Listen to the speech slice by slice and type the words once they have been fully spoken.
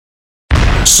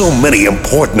So many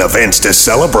important events to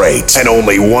celebrate, and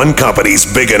only one company's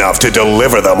big enough to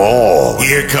deliver them all.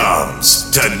 Here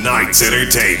comes tonight's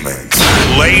entertainment.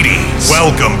 Ladies,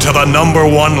 welcome to the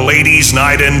 #1 ladies'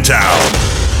 night in town.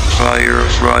 Fire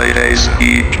Fridays,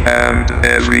 each and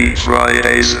every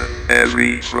Fridays,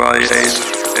 every Fridays,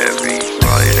 every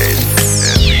Fridays,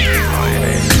 every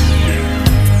Fridays.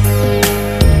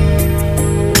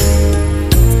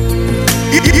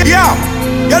 Yeah,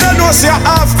 you don't know say I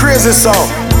have crazy song.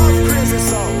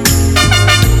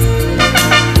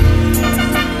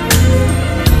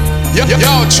 Yo,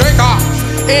 trigger.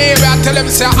 Hey, I tell them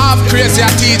say I have crazy, I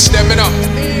teach them, you know.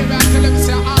 Hey, I tell them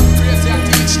say I have crazy, I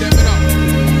teach them, you know.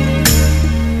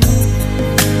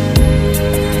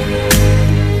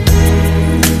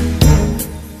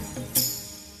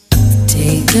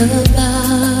 Take a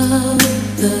bow,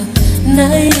 the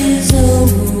night is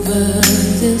over.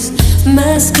 This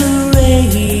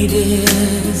masquerade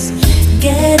is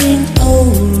getting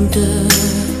older.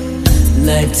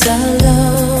 Lights are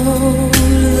low,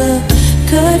 the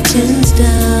curtains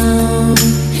down.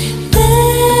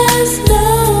 There's no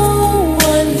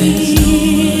one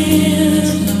here.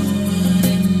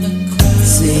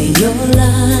 Say your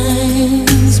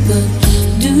lines, but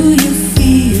do you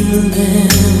feel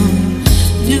them?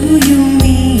 Do you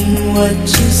mean what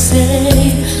you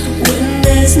say when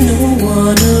there's no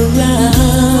one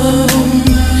around?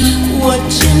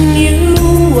 Watching you,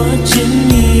 watching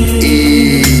you.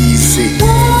 Easy.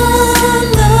 One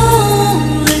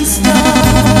lonely star.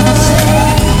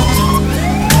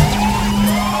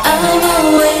 I've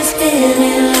always been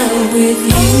in love with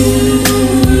you.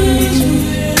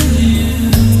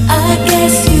 I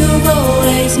guess you've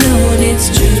always known it's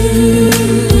true.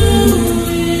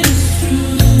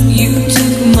 You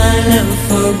took my love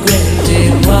for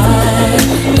granted. Why?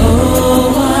 Oh,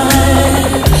 why?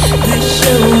 The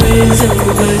show is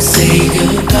over. Say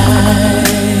goodbye.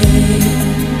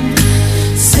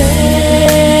 Say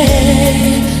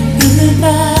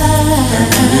goodbye.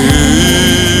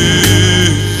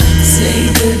 Say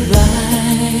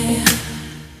goodbye.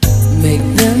 Make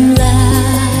them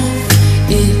laugh.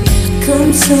 It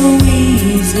comes so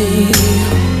easy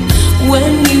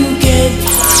when you get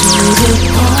to the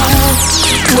part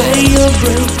where you're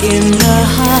breaking my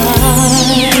heart.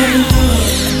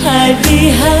 Hide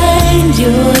behind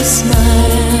your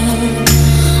smile.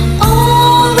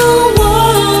 All the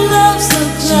world loves a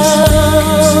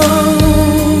clown.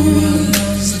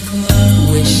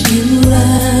 Wish you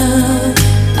love,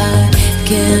 I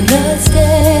cannot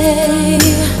stay.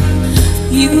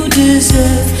 You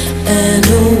deserve an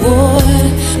award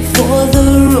for the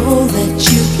role that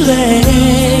you play.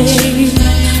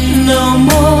 No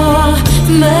more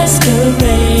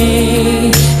masquerade.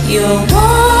 You're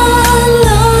one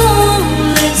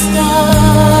lonely star.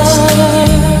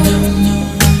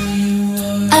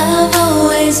 I've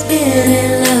always been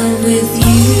in love with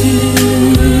you.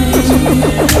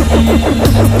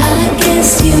 I guess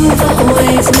you've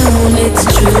always known it's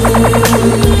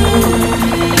true.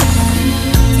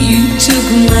 You took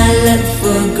my love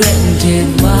for granted.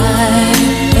 Why?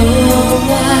 Oh,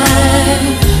 why?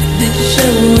 The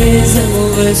show is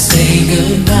over. Say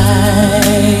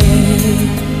goodbye.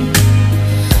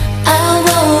 I've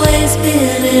always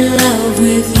been in love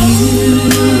with you.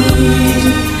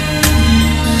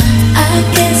 I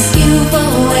guess you've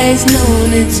always known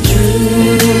it's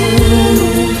true.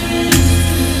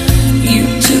 You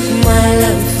took my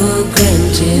love for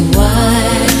granted. Why?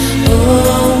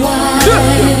 Oh, why?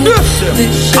 The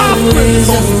show is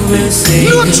over. Say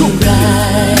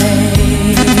goodbye.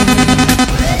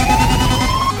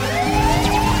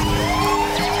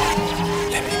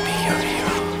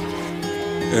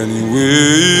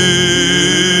 Anyway,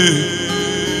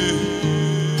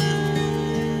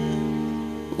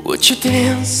 would you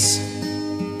dance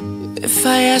if I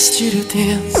asked you to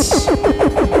dance?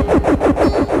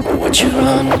 Would you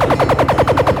run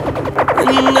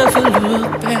and never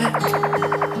look back?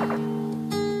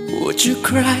 Would you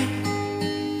cry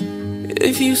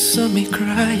if you saw me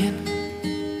crying?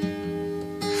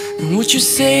 And would you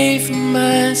save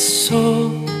my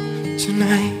soul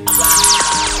tonight?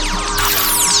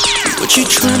 Would you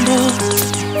tremble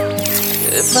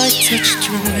if I touched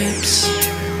your lips?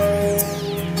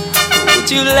 Would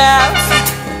you laugh?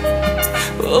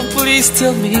 Oh, please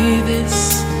tell me this.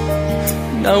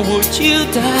 Now would you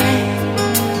die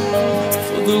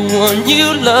for the one you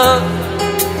love?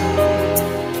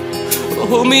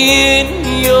 Hold me in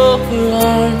your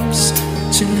arms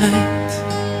tonight.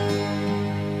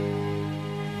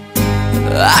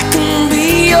 I can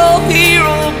be your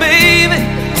hero, baby.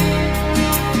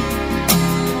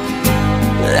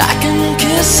 I can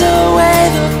kiss away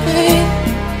the pain.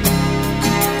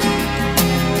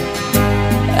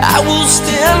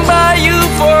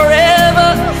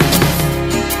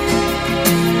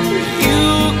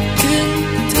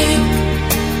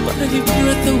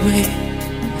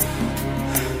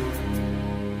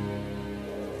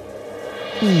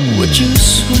 Would you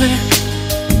swear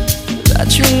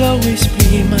that you'll always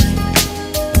be mine?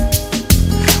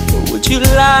 Or would you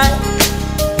lie?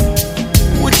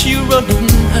 Would you run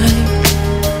and hide?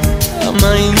 Am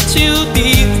I in too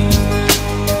deep?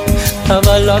 Have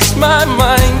I lost my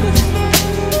mind?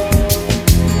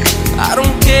 I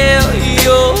don't care,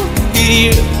 you're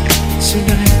here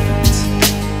tonight.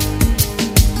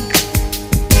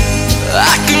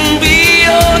 I can be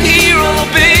your hero,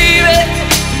 baby.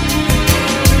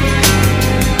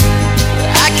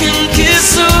 I can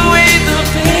kiss away the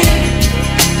pain.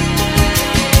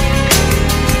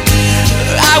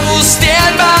 I will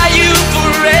stand by you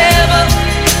forever.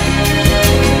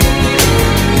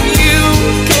 You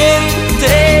can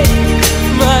take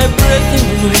my breath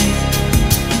away.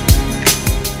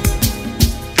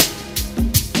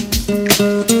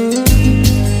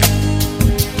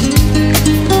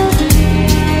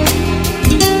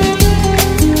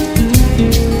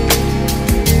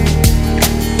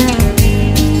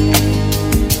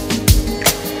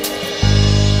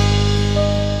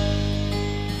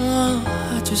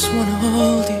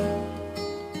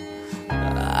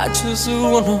 Just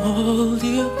wanna hold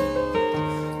you.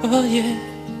 Oh yeah,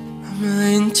 am I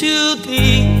in too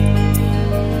deep?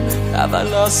 Have I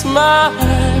lost my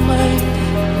mind?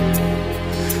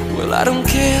 Well, I don't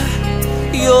care,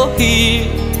 you're here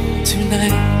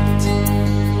tonight.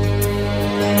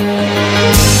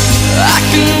 I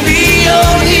can be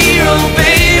your hero,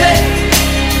 baby.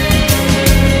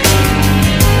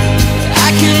 I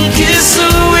can kiss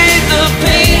away the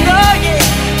pain, oh yeah.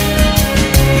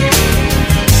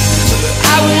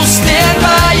 I will stand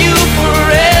by you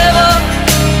forever.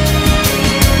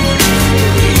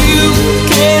 You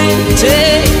can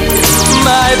take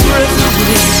my breath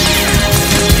away.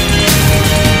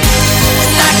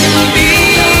 I can be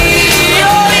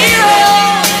your hero.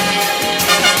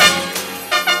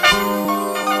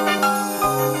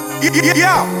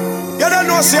 Yeah, you don't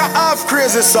know, say I have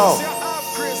crazy soul.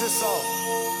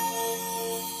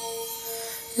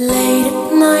 Late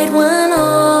at night when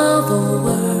all the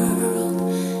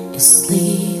world is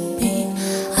sleeping,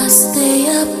 I stay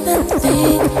up and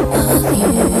think of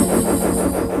you.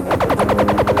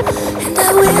 And I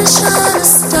wish on a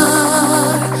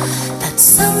star that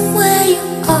somewhere you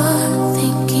are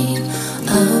thinking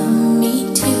of me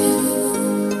too.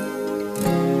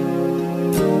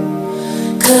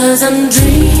 'Cause I'm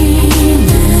dreaming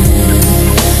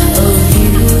of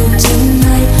you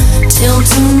tonight till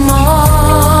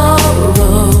tomorrow.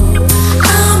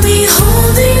 I'll be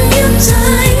holding you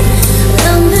tight,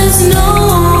 and there's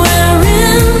nowhere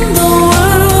in the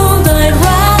world I'd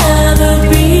rather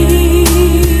be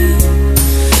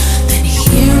than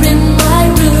here in my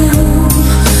room,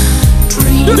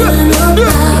 dreaming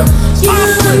about you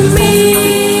and me.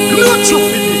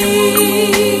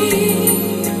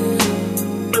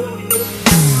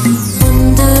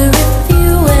 Wonder if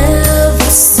you ever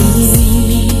see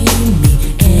me,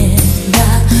 and I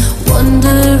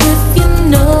wonder if you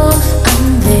know I'm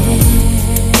there.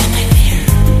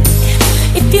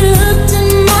 If you looked in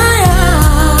my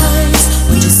eyes,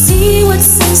 would you see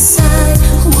what's inside?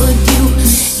 Would you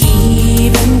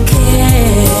even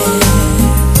care?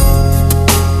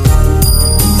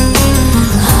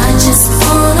 I just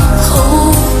wanna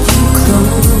hold you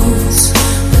close,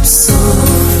 but so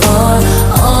far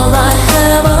all I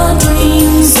have are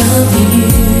dreams of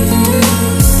you.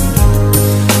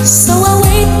 So I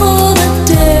wait for the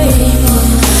day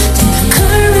to have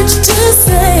courage to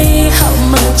say how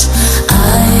much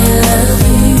I love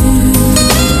you.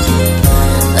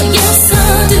 Yes, I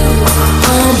do.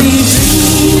 I'll be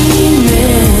dreaming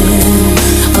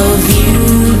of you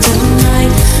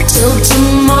tonight till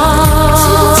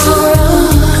tomorrow.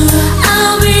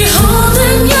 I'll be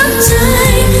holding you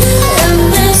tight, and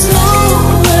there's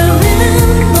nowhere in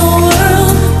the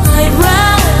world I'd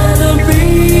rather be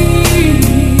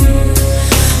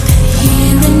than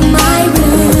here in my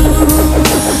room,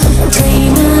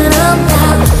 dreaming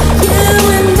about you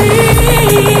and me.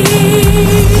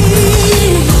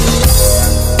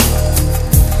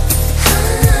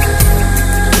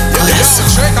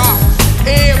 Trigger.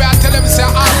 Hey, I tell them say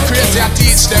I'm crazy, I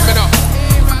teach them, you know.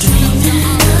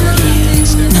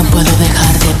 No puedo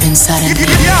dejar de pensar en ti.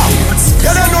 Yeah,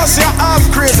 you don't know, say I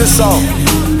have crazy soul.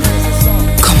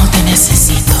 Cómo te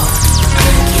necesito.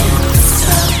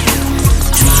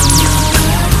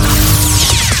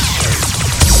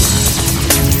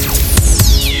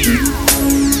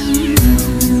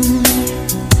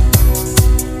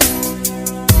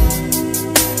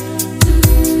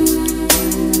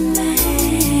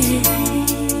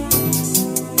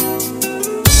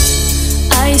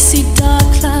 I see dark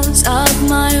clouds out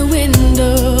my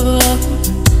window.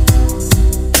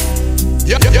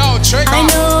 trigger. I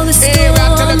know the storm hey,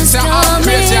 man, tell them is say I'm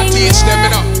crazy, I coming. teach them, you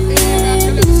know. Hey, man,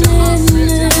 tell them say I'm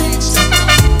crazy, I teach them, you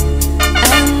know.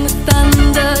 And the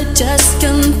thunder just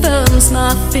confirms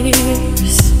my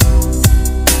fears.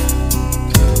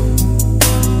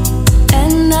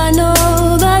 And I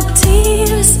know that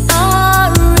tears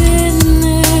are in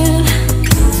it.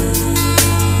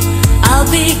 I'll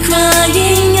be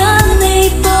crying,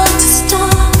 unable to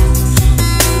stop.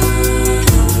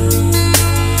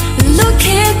 Look,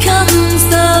 here comes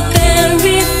the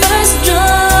very first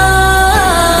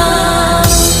drop.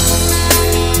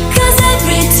 'Cause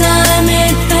every time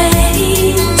it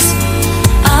fades,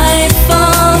 I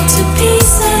fall to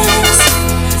pieces.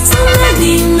 So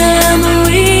many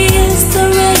memories the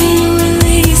rain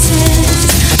releases.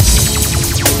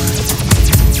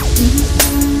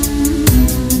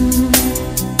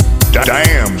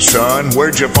 Damn, son,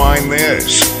 where'd you find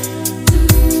this?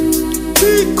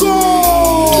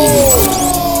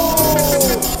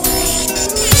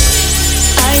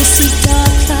 I see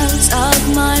dark clouds out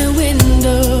my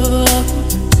window.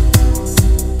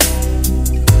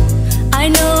 I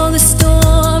know the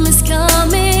storm is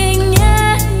coming,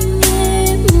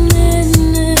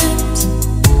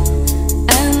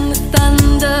 and the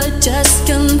thunder just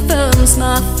confirms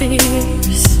my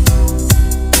fears.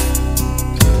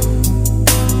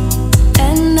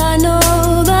 And I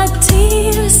know that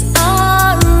tears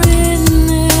are in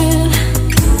it.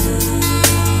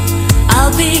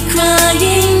 I'll be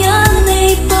crying,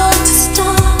 unable to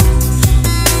stop.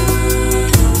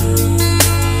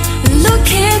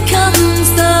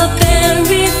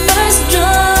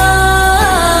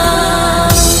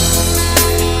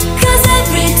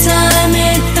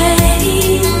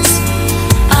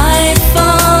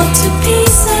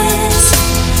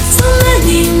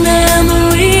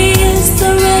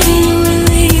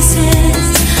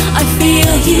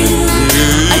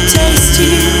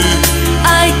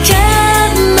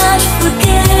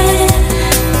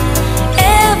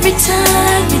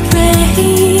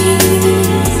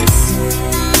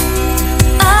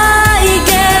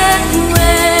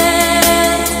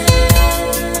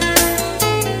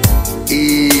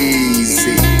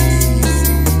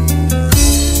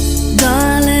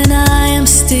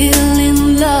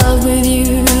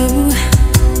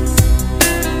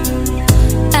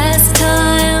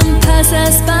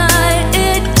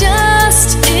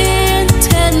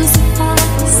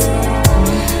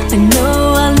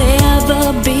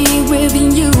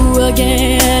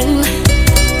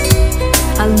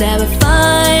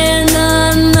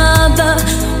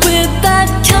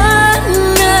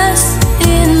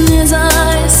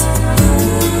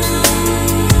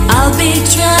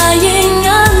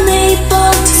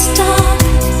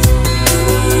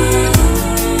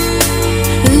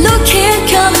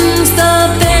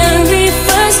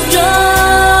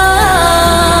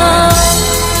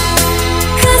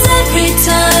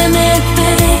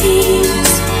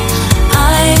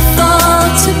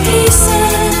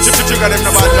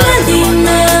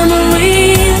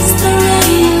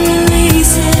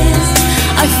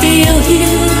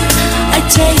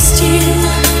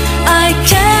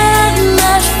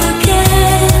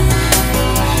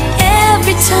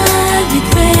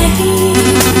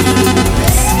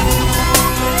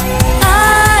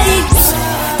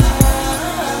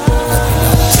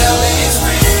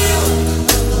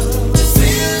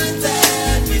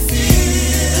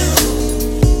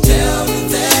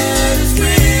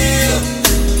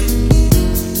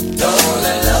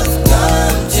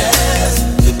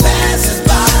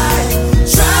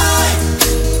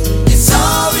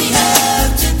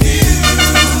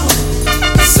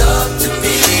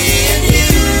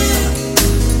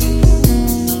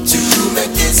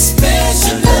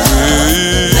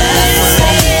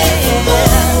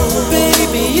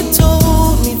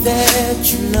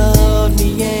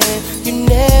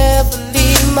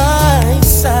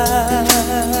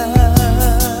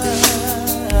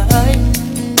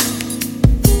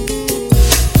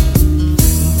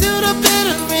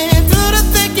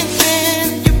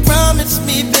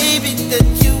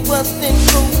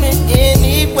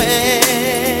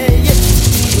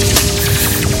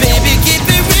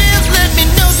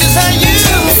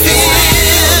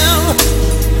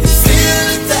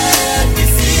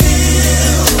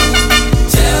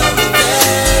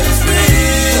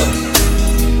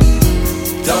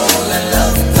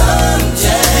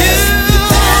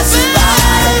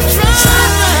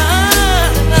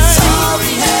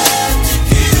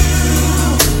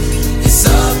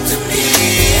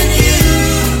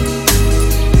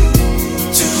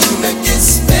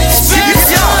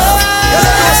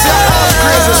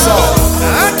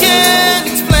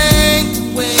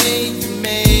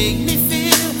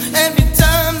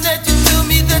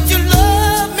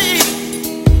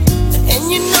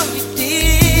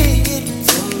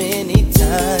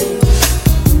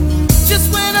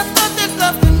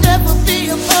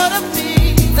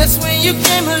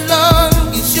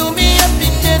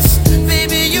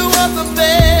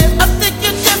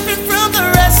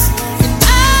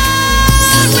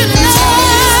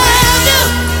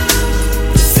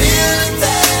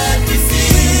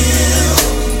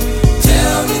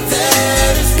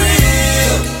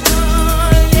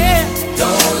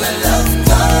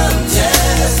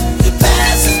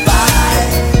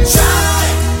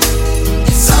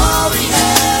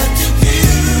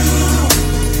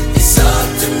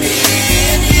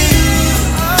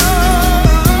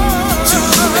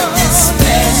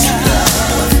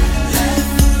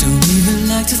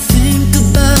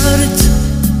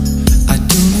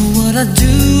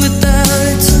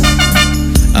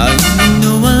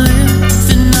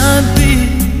 I'd be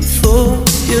for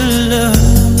your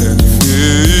love.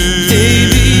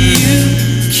 Baby, you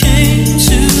came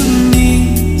to me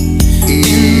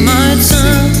in my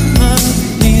time of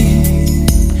need.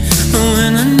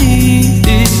 When I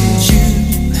needed you,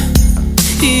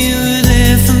 you were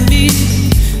there for me.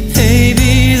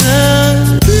 Baby, the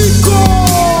Pico!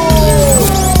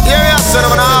 Yeah, son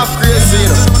of an half crazy, you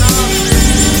know.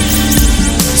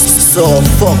 So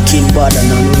fucking bad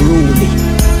and unruly.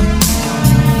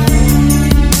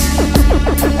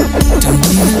 Don't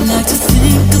even like to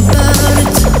think about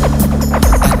it.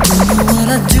 I don't know what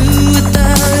I'd do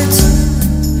without it.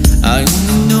 I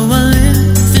only know I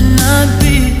live and I'd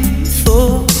be for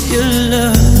your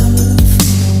love.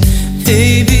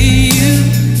 Baby, you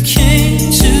came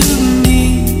to me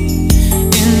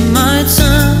in my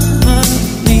time of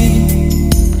need.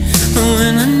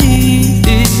 When I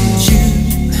needed you,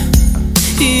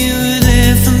 you were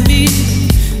there for me.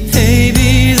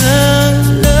 Baby, the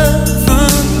love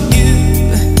from you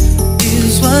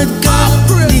is what got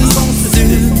me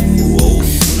through.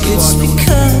 It's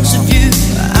because of you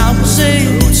I was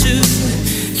able to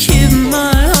give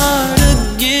my heart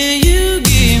again. You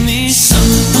gave me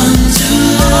someone to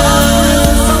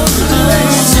love,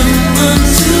 someone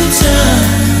to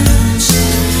touch,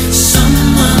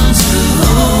 someone to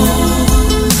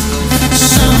hold,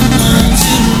 someone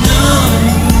to know.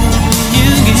 You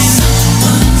gave me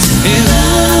someone to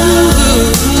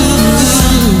love,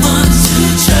 someone to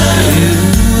touch,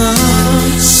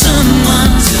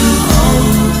 someone to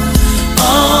hold,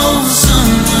 oh,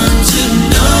 someone to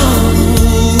know.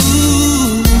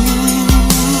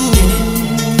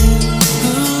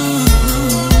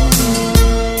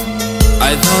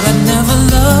 I thought I'd never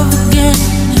love again.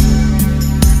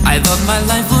 I thought my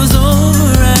life was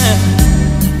over and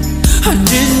I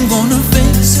didn't wanna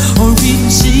face or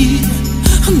even see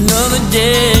another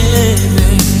day.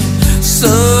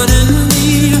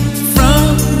 Suddenly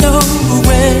from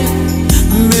nowhere,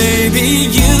 maybe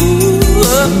you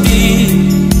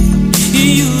appeared.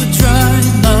 You dried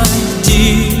my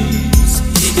tears.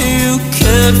 You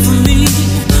cared for me.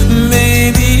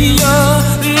 Maybe your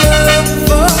love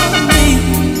for me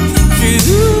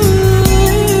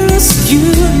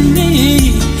rescued me.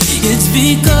 It's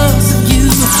because of you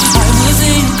I was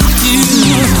able to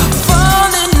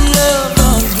fall in love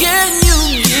again. You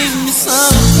gave me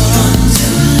someone to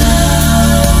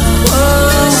love,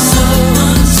 oh,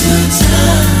 someone to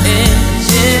touch,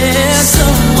 yeah,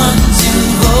 someone to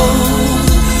hold,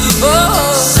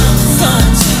 oh, someone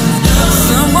to know,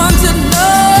 someone to know.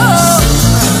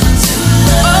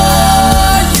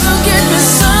 Oh, you gave me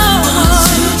someone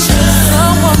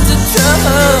to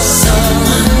trust,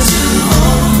 someone to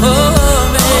hold, oh,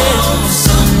 man,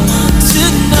 someone to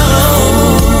know.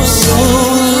 So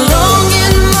long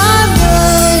in my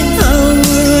mind, I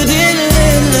wouldn't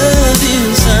let love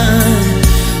inside,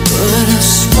 but I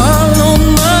swallowed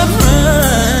my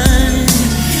pride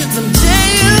the day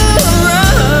you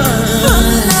arrived. But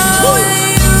now with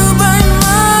you by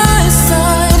my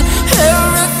side,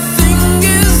 everything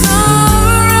is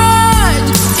alright.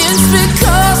 It's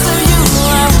because of you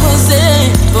I was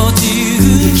able to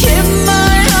give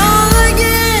my all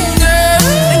again, girl.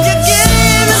 And you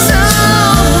gave me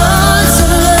someone to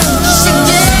love. She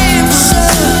gave me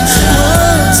someone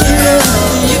to love.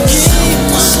 You gave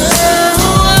me someone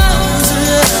to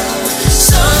love.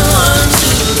 Someone to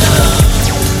love.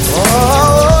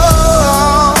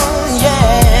 Oh,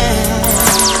 yeah.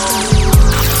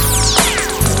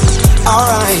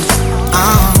 Alright.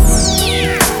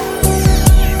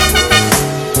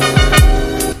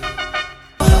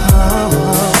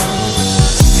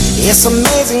 It's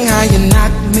amazing how you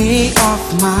knock me off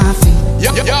my feet.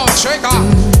 Yo, trigger.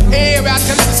 Hey, we are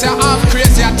telling you, say I'm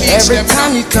crazy, I teach Every them.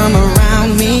 time you come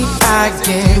around me, I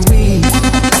get weak.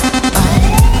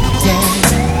 Yeah.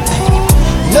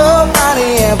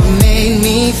 Nobody ever made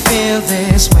me feel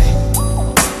this way.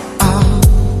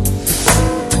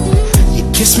 You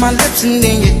kiss my lips and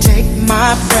then you take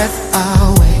my breath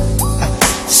away.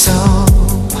 So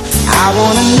I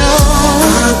wanna know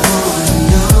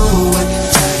what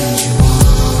turns you on.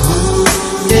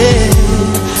 Yeah,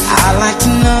 I like to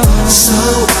know so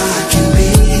I can be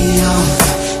your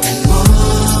and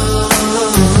more.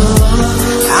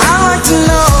 I like to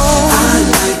know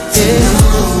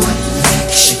what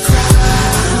makes you cry.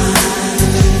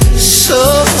 So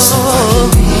I can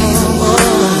be the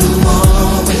one who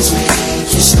always make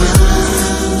you smile.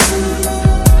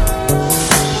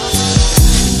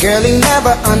 Girl, he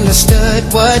never understood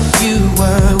what you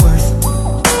were worth.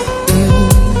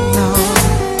 No.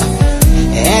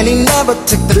 And he never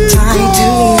took the time to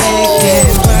make it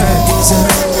work.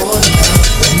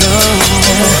 No.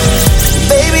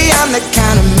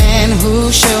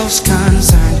 social's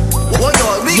concerned.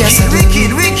 Yes, I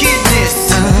do.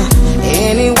 Wickedness.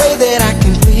 Any way that I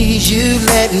can please you,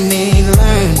 let me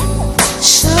learn.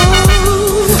 So I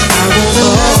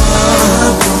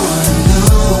wanna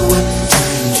know what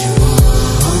turns you on.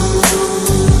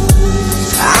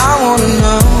 I wanna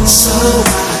know so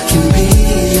I can be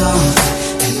your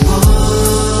and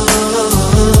more.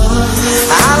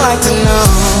 I like to know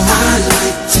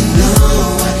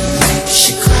what makes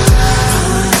you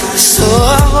cry. So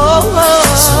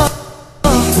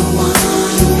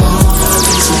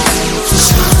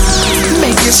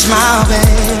smile,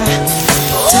 baby.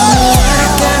 Tell me what I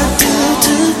gotta do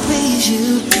to please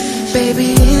you.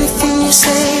 Baby, anything you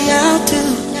say I'll do.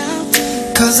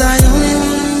 Cause I only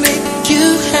wanna make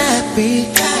you happy.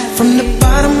 From the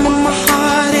bottom of my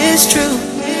heart, it's true.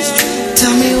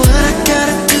 Tell me what I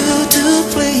gotta do to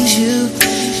please you.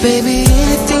 Baby,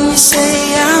 anything you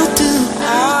say I'll do.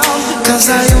 Cause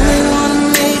I only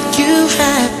wanna make you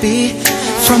happy.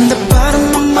 From the bottom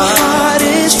of my heart,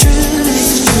 it's true.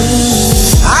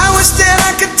 I wish that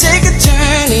I could take a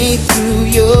journey through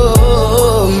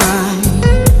your mind.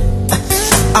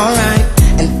 Alright,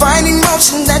 and find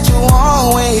emotions that you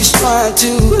always try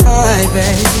to hide,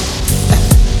 baby.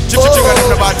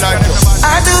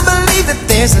 I do believe that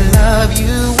there's a love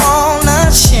you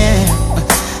wanna share.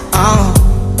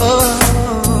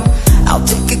 I'll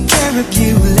take good care of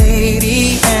you,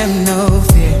 lady, and no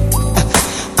fear.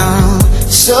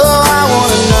 So I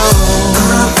wanna know.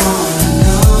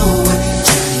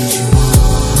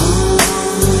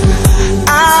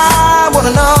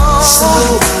 So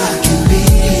I can be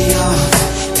your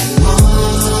and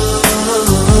more.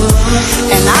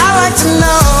 And I like to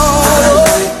know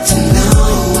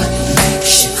what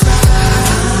makes you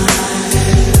cry.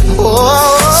 Oh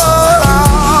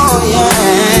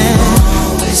yeah.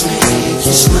 Always make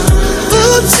you smile.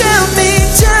 Ooh, tell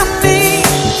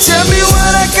me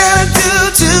what I gotta do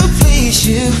to please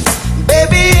you.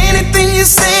 Baby, anything you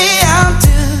say I'll do.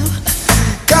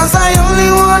 Cause I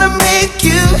only wanna make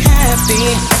you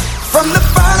happy. From the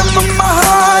bottom of my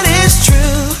heart, it's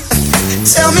true.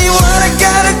 Tell me what I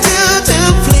gotta do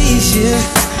to please you.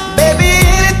 Baby,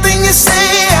 anything you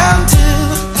say I'll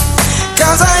do.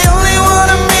 Cause I only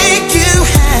wanna make you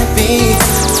happy.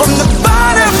 From the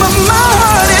bottom of my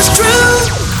heart, it's true.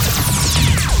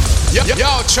 Yo,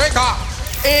 Trigger.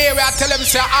 Hey, I tell them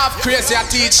say I'm crazy, I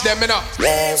teach them, you know.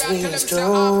 As we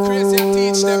stroll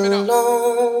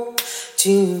along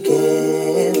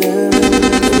together,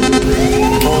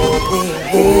 holding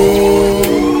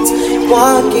hands,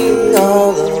 walking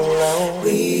all alone.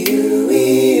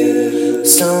 We're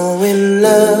so in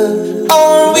love.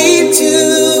 Are we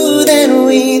two that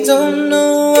we don't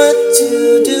know what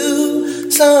to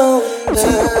do? So in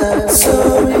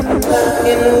love,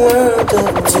 in a world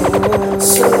of two.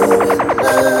 So in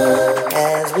love,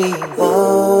 as we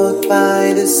walk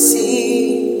by the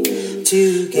sea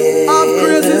together. I'm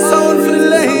crazy sound for the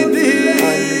lady.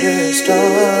 Under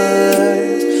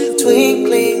stars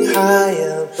twinkling high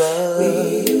above.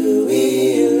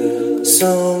 So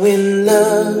in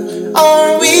love,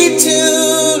 are we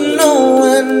two? No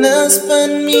one else but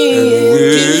me and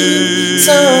you.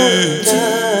 So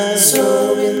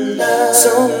in love,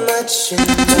 so much in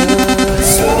love.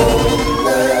 So in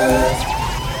love.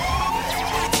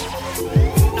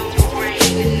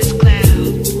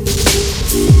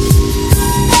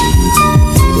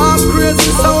 I'm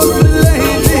crazy sound for the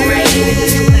lady.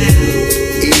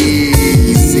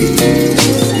 Easy.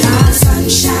 Our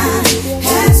sunshine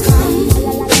has come.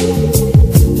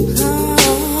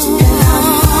 And I'm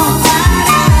all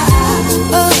fired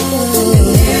up. And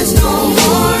there's no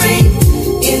more rain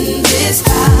in this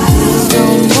house. No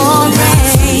more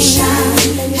rain.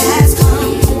 Sunshine has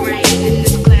come.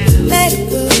 Let it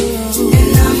go.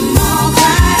 And I'm all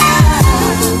fired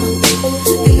up.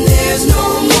 And there's no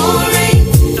more rain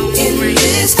in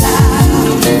this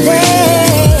house.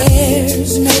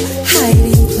 There's no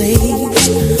hiding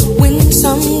place when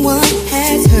someone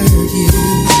has hurt you.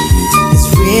 It's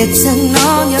written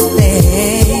on your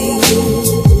face,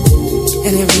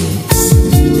 and it reads: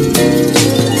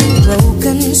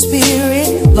 broken spirit,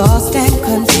 lost and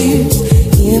confused,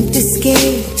 empty,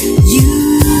 scared,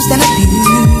 used and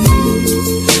abused,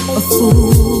 a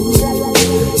fool.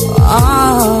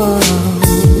 Oh.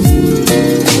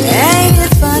 Ain't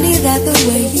it funny that the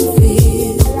way you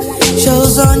feel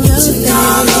shows on your face,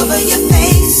 all over your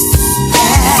face,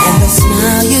 and the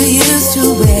smile you used to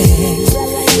wear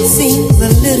seems a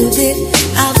little bit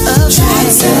out of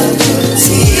place.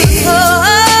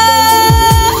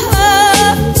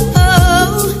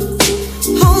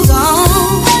 Hold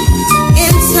on,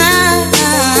 in time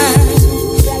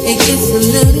it gets a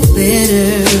little better.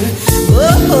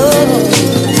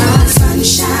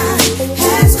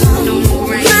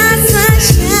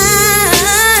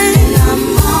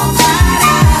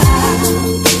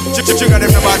 trigger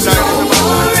them the bad night.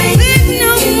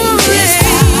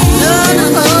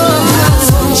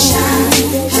 Sunshine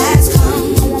has come.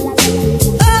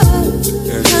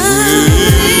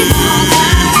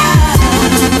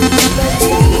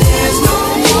 There's no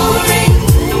more rain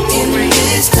in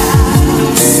this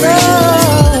town. So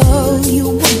you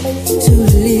want to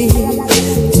live,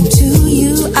 and to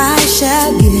you I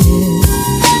shall give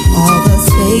all the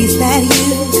space that you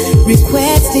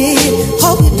requested.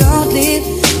 Hope you don't live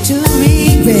to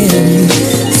regret it.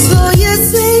 So you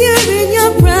say you're in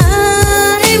your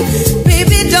prime,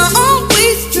 baby, don't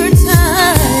waste your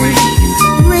time.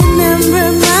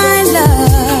 Remember my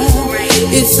love,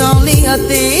 it's only a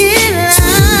thin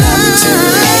line.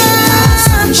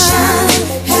 Sunshine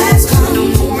has come,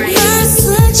 my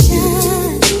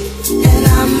sunshine, and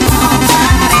I'm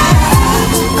alright.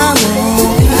 I'm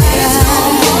alright. There's no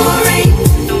more rain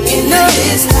in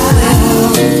this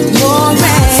town. More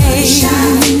rain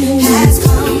has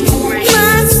come,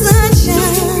 my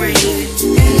sunshine,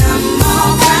 and I'm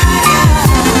alright.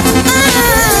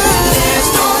 There's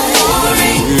no more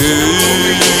rain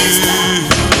in this town.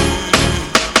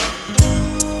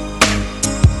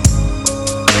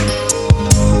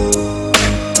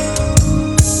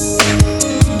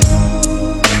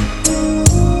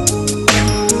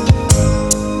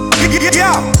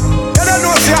 Yeah, you don't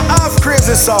know say half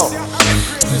crazy sound.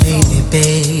 Lately,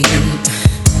 babe,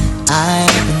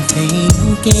 I've been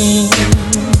thinking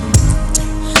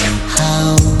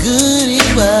how good it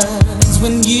was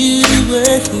when you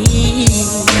were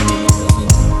here.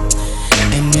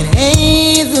 And it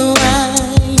ain't the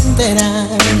wine that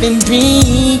I've been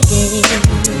drinking.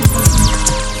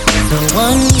 So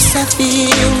once I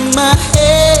feel my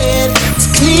head is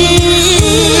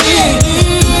clear.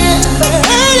 But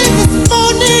early this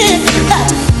morning,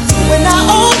 when I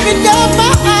opened up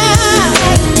my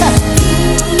eyes,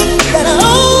 that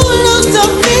old looked of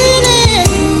feeling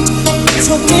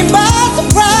took me by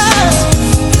surprise.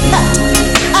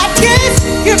 I guess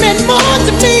you meant more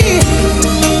to me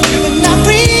than I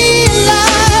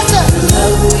realized. The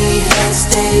love we had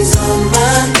stays on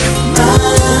my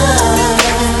mind.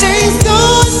 Stays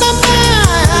on my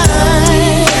mind.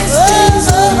 Stays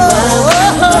on my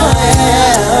mind.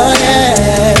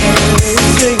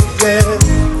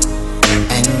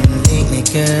 And lately,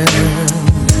 girl,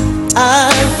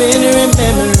 I've been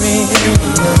remembering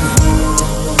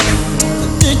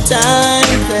the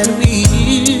time that we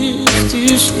used to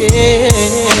share.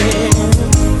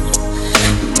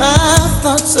 My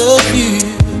thoughts of you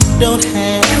don't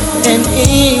have an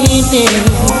ending.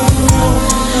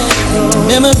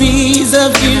 Memories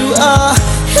of you are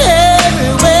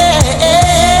everywhere.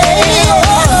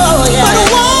 But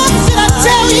what should I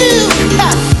tell you?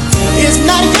 It's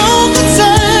not your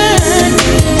concern.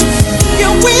 You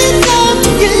win some,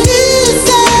 you lose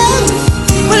some.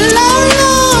 Well, I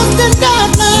lost and not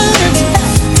learned.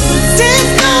 This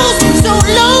goes so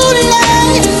lonely,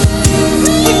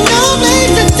 with no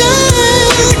place to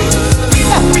turn.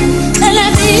 And I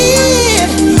need,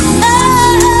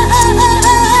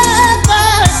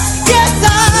 yes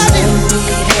I do.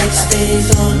 Stays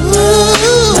on. Ooh,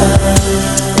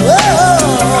 oh,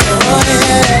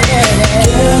 yeah.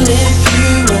 Girl, if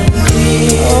you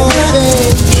agree, oh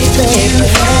baby,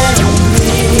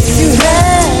 if you had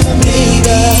me,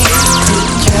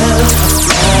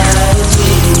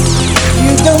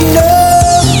 you don't know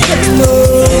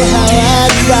how I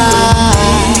try,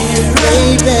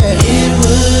 baby. It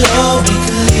would all be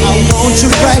clear. I want you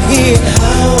right here.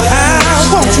 I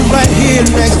want you right here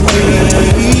next to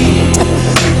me.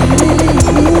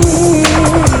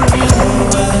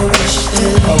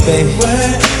 Oh baby.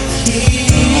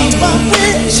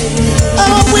 I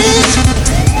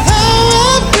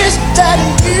wish that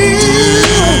you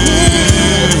were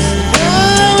here.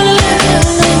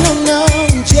 No,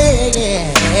 yeah.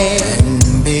 And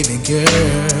baby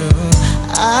girl,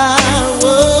 I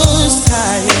was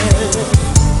tired,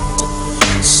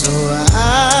 so I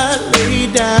lay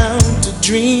down to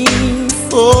dream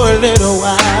for a little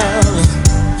while.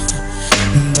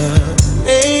 But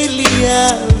lately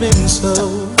I've been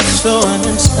so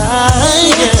uninspired.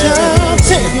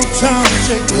 Take your time,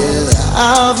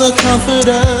 without the comfort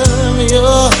of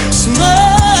your smile.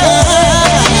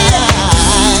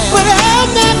 But I'm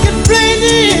not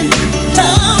complaining, no,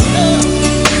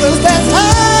 'cause that's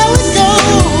how it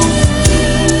goes.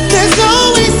 There's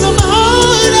always some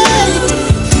heartache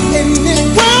in this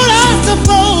world, I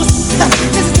suppose.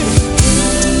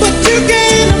 But you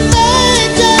can't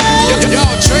imagine. Yo,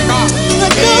 trigger.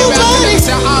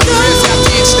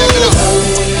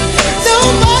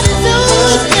 Nobody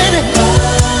knows, baby.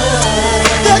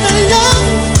 That the love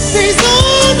stays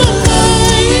on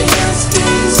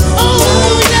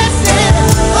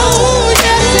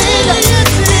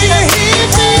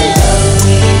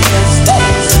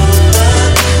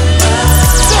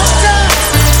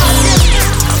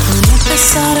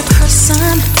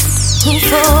who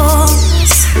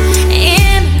falls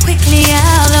in quickly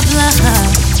out of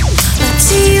love. But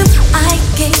to you, I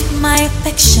gave my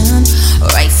affection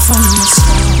right from the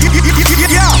start.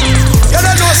 Yeah, you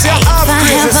don't know, say I'm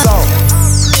crazy sound.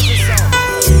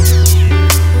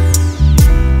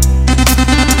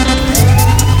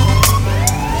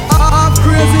 I'm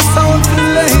crazy sound for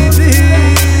ladies.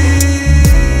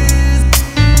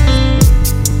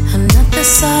 I'm not the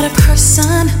sort of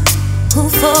person who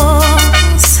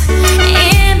falls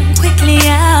in quickly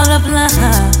out of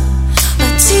love.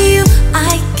 But to you,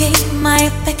 I gave my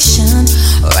affection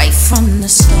right from the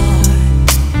start.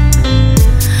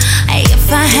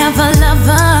 If I have a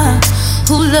lover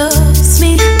who loves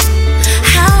me,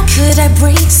 how could I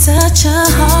break such a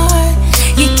heart?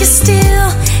 You can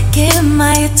still get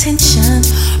my attention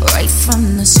right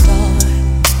from the start.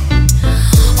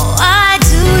 Why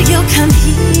do you come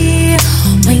here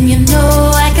when you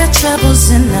know I got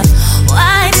troubles enough?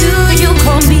 Why do you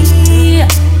call me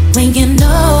when you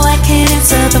know I can't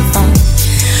answer the phone?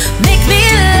 Make me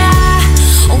lie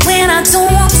when I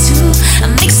don't want to. I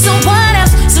make someone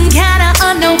else some kind of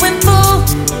unknowing fool.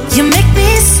 You make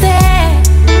me stay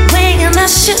when I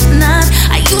should not.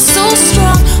 Are you so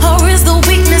strong or is the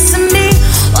weakness in me?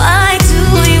 Why do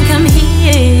you come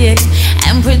here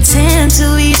and pretend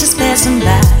to be just passing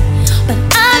by? But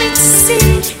I need to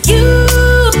see you,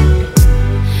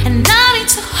 and I need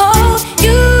to hold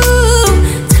you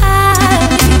tight,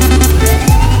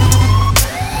 baby.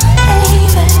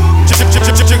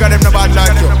 Trigger them the bad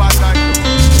like you.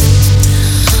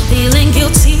 Feeling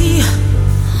guilty,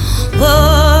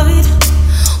 worried,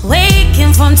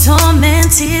 waking from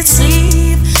tormented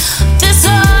sleep. This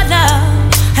old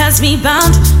love has me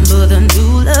bound, but the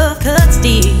new love cuts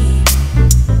deep.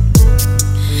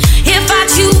 If I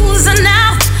choose her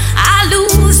now, I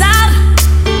lose out.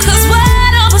 'Cause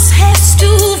one of us has to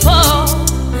fall.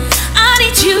 I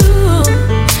need you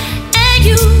and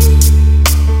you.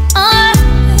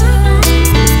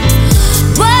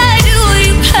 Why do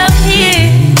you come here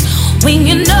when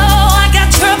you know I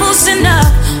got troubles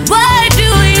enough? Why do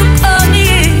you call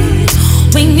me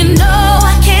when you know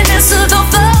I can't answer the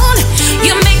phone?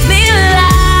 You make me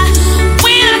lie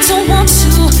when I don't want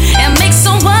to, and make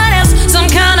someone else some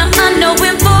kind of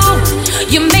unknowing fool.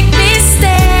 You make me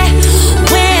stay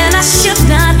when I should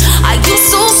not. Are you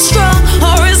so strong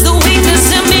or is the weakness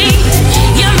in me?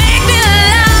 You make me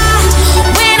lie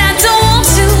when I don't want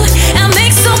to, and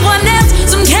make someone else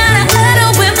some kind of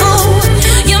unknowing fool.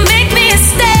 You make me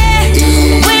stay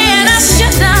when I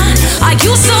should not. Are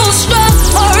you so strong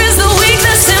or is the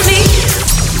weakness in me?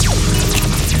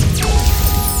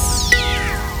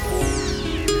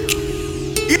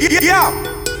 Yeah,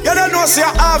 you don't know, say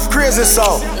I'm crazy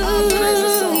sound.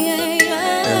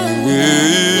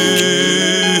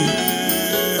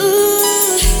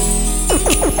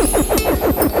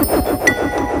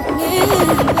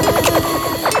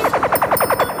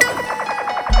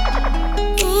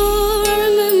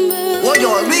 What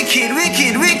your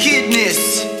wickedness?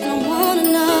 I wanna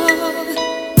know,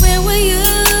 where were you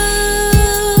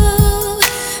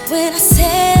when I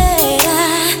said I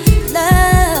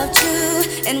loved you?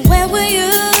 And where were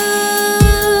you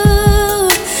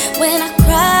when I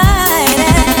cried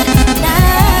at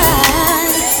night?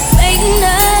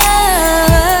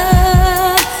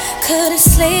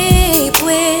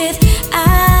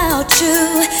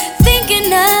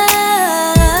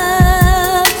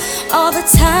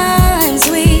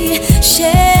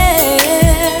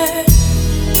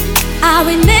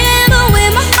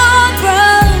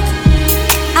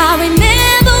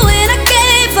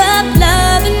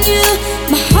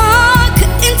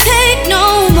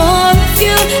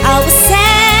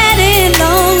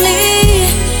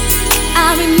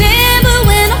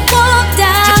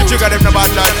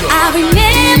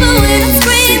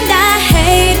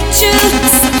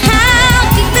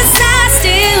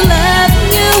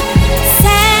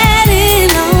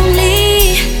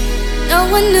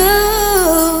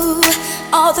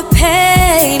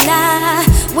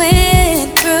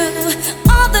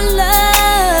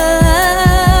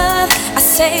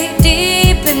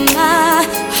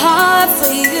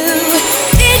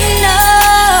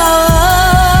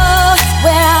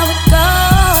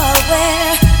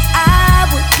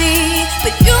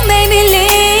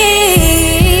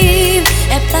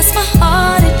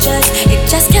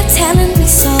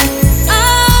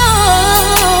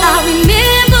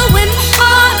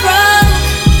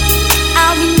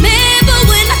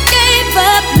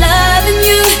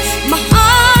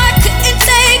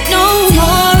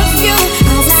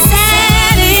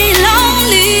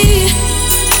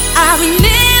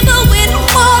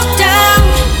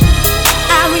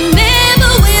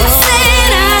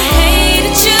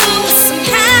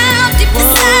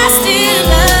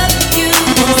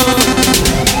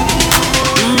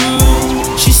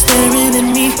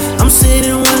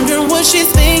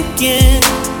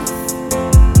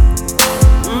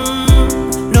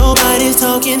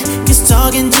 broken, 'cause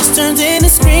talking just turns into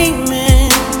screaming.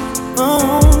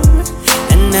 Oh.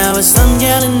 And now it's I'm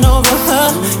yelling over her,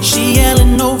 she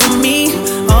yelling over me.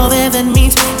 All that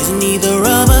means is neither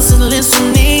of us is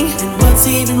listening. And what's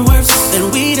even worse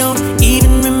than we don't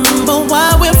even remember why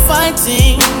we're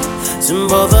fighting. So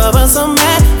both of us are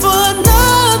mad for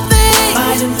nothing,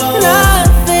 fighting for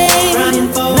nothing, running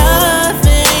for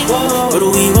nothing. Whoa. But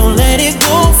we won't let it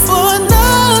go for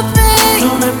nothing,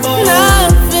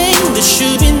 nothing. There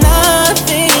should be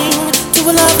nothing to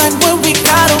a love like what we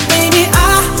got. Oh baby,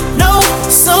 I know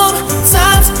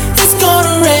sometimes it's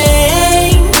gonna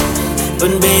rain,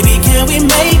 but baby, can we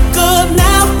make up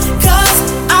now? 'Cause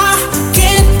I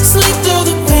can't sleep through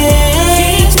the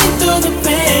pain,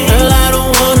 Girl, I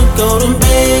don't wanna go to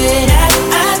bed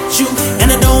at you, and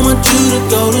I don't want you to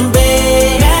go to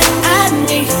bed at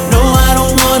me. No, I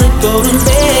don't wanna go to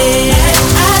bed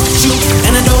at you,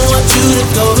 and I don't want you to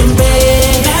go to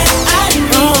bed at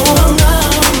me.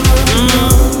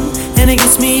 And it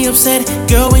gets me upset,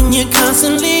 girl, when you're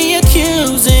constantly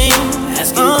accusing,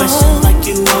 asking questions like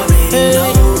you already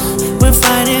know. We're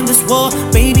fighting this war,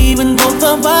 baby, when both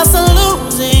of us are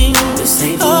losing. This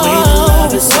ain't the way the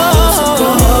love is supposed to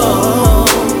go.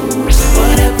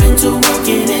 What happened to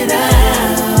working it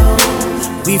out?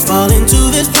 We fall into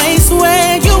this place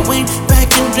where you ain't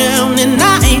backing down and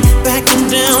I ain't backing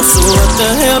down. So what the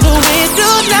hell do we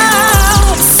do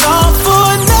now? It's all for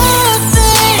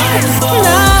nothing,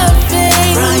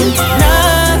 nothing,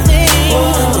 nothing.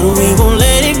 We won't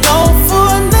let it go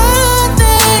for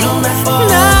nothing,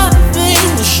 nothing.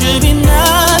 There should be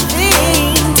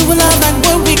nothing to a love like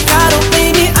what we got. Oh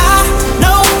baby, I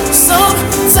know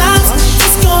sometimes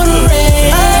it's gonna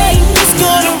rain, it's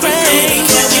gonna rain.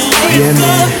 Yeah,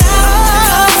 man.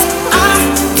 I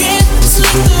can't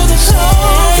sleep through the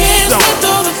cold, can't sleep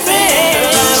through the pain.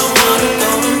 I don't wanna go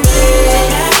to bed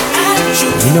at you.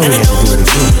 You know we have to do it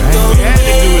again, right? We had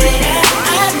to do it again.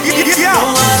 Yeah.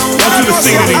 Want you to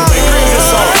sing it again.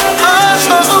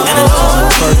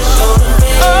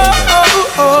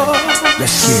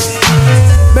 Let's get it.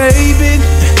 Baby,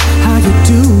 how you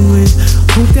doing?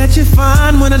 Hope that you're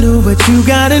fine when I know what you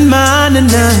got in mind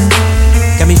tonight.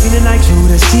 Got me feeling like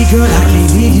Judas, see girl, I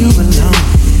can't leave you alone.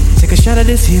 Take a shot of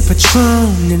this here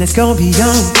Patron, and it's gonna be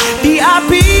on.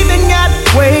 VIP then got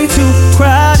way too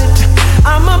crowded.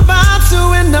 I'm about to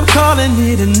and I'm calling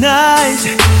it a night.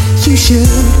 You should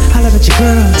holler at your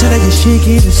girl, tell her you're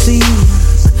shaking the scene.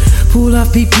 Pull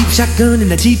off beep beep shotgun in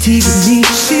the GT with me.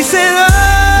 She said, oh,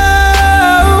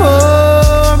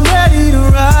 I'm ready to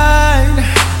ride.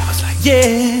 I was like,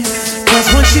 yeah. 'Cause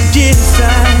once you get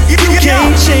inside, you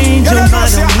can't change your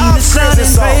mind. Don't mean to sound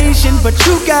impatient, but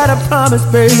you gotta promise,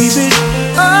 baby.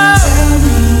 Oh,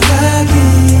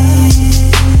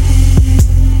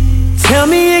 tell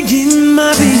me again,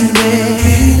 my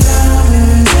baby.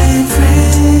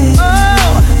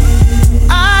 Oh,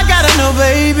 I gotta know,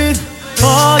 baby.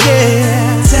 Oh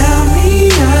yeah. Tell me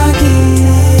again.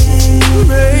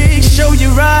 Make sure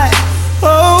you're right.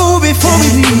 Oh, before we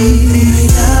leave.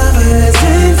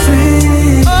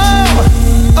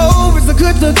 Oh, it's a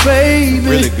good look, baby.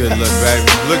 Really good look,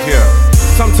 baby. Look here.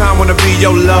 Sometime wanna be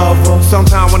your lover,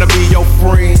 sometime wanna be your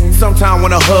friend, sometime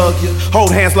wanna hug you,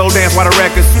 hold hands, slow dance while the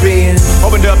record spin.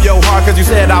 Opened up your heart 'cause you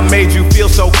said I made you feel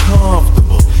so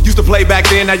comfortable. Used to play back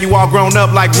then, now you all grown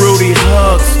up like Rudy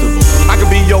Huxtable. I could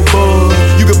be your bud,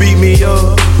 you could beat me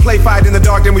up. Play fight in the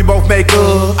dark, then we both make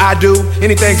up. I do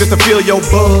anything just to feel your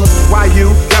buzz. Why you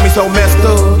got me so messed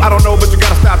up? I don't know, but you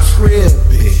gotta stop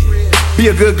tripping. Be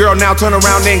a good girl now, turn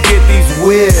around and get these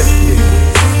whipped.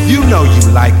 You know you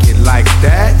like it like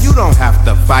that. You don't have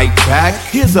to fight back.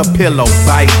 Here's a pillow,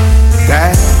 fight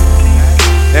that.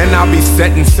 And I'll be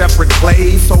setting separate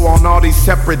plays, so on all these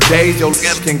separate days, your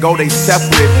lips can go they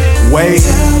separate ways.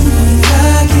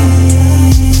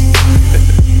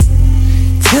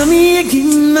 Tell me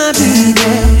again, my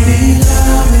baby.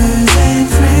 Lovers and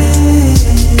friends.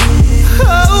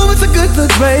 Oh, it's a good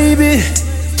look, baby.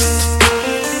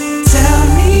 Tell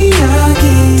me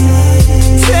again.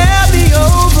 Tell me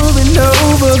over and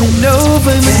over and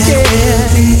over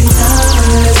again.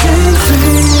 Lovers and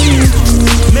friends.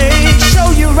 Make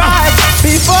sure you're right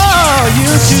before you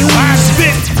do.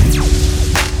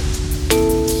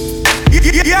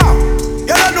 Yeah,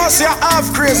 you don't know say I have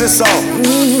crazy song.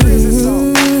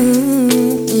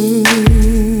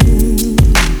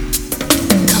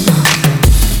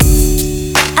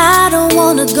 I don't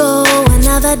wanna go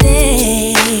another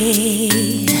day,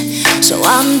 so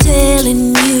I'm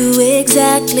telling you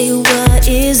exactly what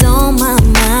is on my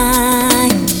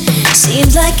mind.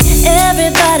 Seems like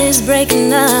everybody's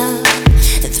breaking up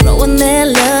and throwing their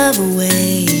love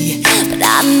away, but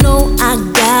I know I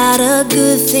got a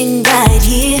good thing right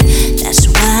here. That's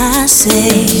why I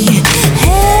say,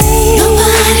 hey,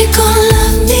 nobody gonna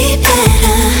love me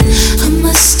better. I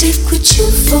must stick with you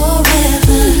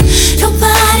forever.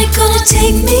 Nobody gonna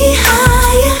take me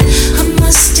higher. I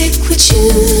must stick with you.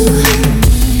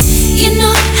 You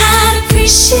know how to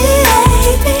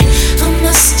appreciate me. I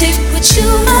must stick with you,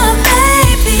 my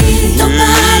baby.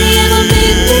 Nobody ever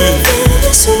made me feel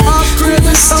this way. I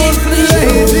must stick with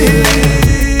you.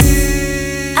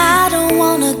 I don't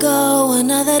wanna go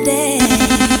another day,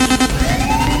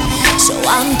 so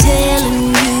I'm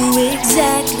telling you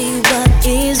exactly what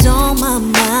is on my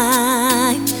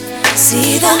mind.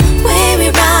 See the way we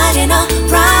ride in our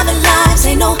private lives,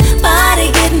 ain't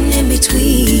nobody getting in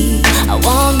between. I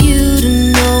want you to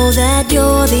know that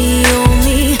you're the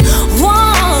only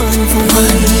one for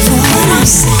what I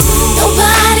say.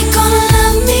 Nobody gonna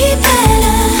love me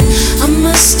better. I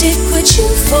must stick with you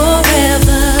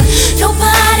forever.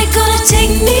 Nobody gonna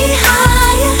take me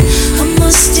higher. I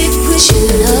must stick with you.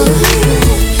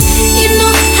 You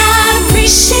know how to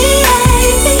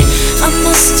appreciate me. I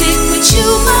must stick with you,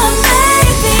 my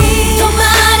baby.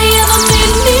 Nobody ever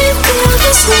made me feel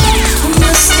this way. I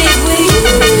must stick with you.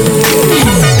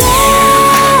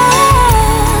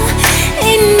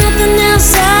 Ain't nothing else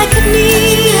I could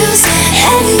need.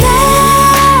 And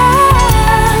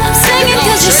I'm singing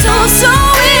 'cause you're so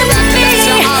into me.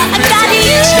 I got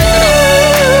you.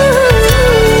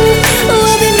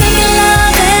 We'll be making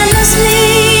love endlessly.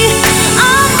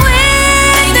 I'm with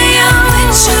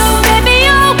you, baby,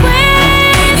 you're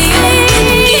with me.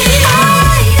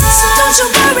 So don't you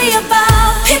worry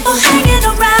about people hanging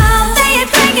around. They ain't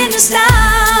bringing us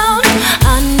down.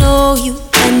 I know you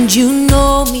and you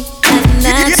know me, and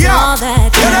that's all that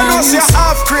counts.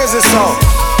 Crazy song.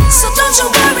 So don't you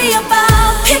worry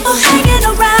about people hanging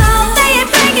around. They ain't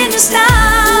bringing us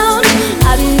down.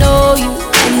 I know you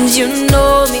and you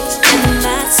know me, and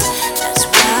that's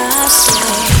why I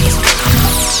say,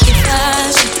 if I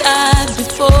should die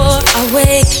before I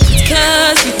wake, it's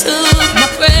 'cause you took my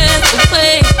breath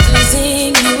away.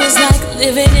 Losing you is like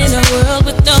living in a world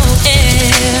with no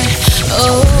air.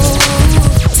 Oh,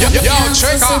 yo,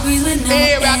 Trigger.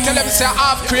 Hey, I tell them say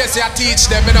I'm crazy, I teach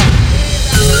them, you know.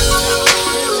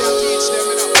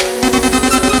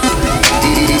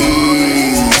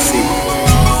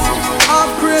 I'm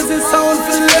crazy sound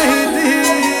for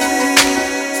ladies.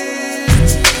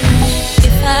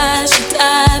 if I should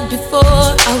die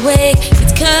before I wake,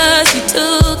 it's 'cause you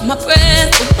took my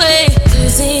breath away.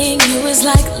 Losing you is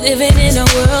like living in a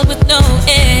world with no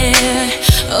air.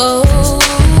 Oh,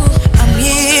 I'm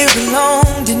here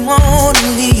alone, didn't wanna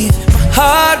leave. My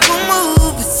heart will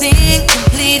move, it's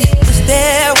incomplete. If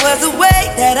there was a way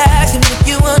that I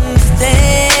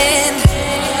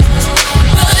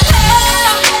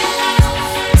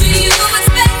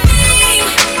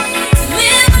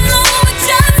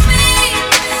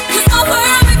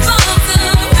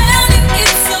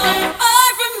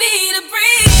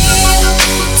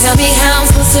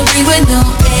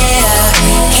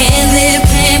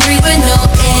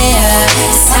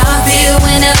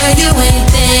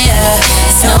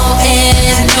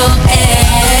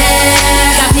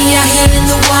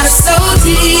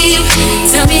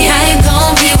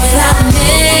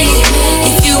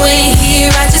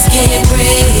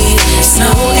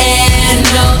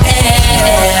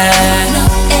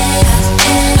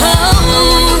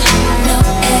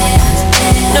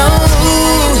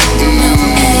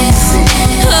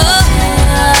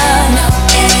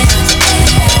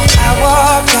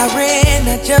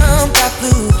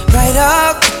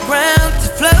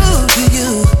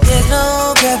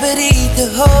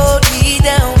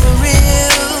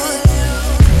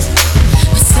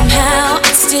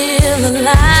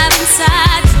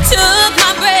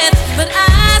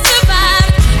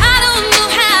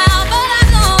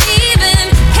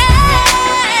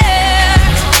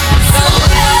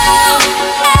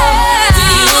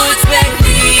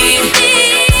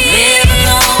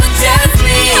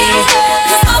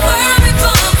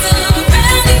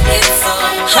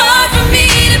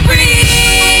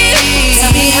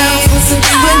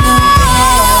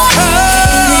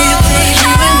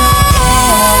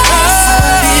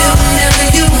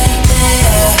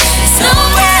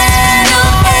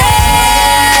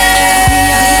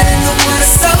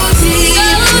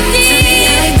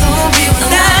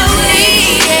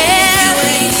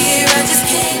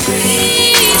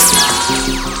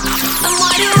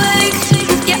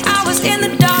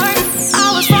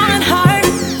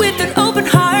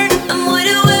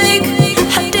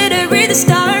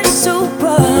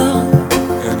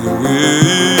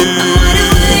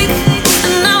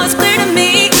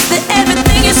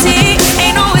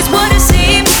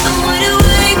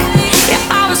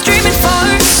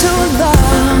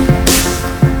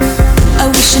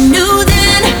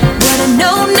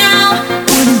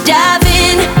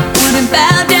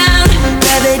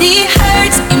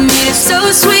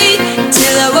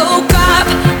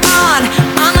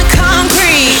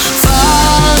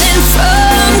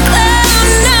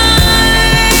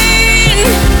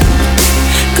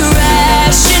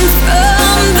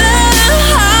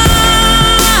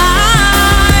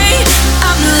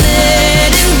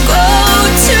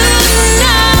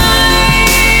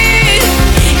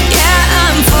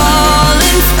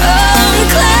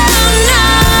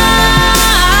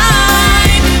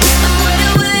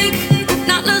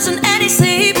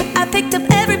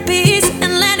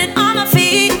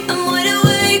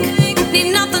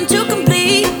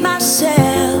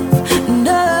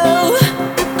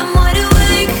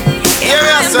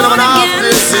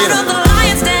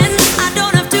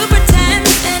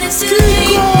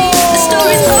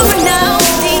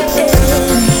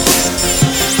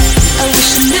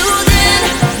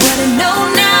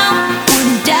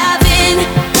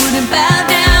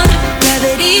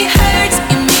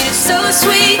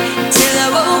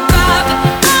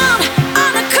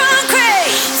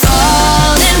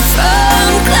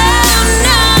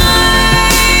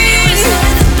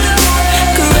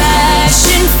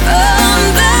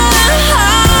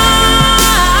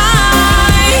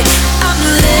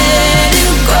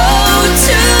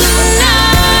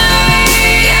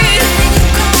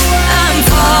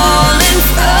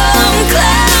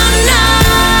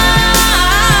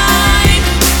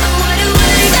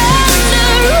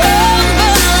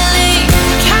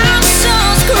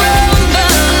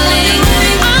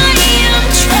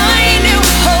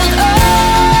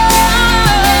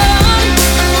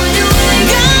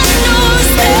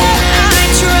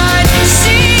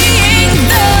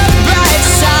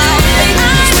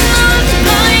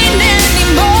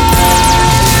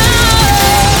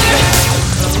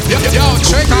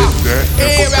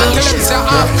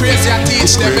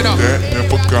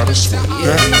gotta sweat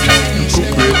that. You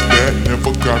could bet that,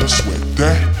 never gotta sweat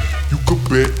that. You could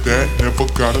bet that, never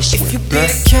gotta sweat that. If you be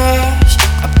the cash,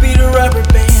 I'll be the rubber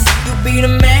band. You be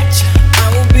the match, I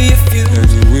will be a fuse.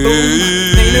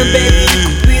 Ooh, painter, baby, you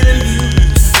could be the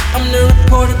muse. I'm the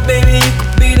reporter, baby, you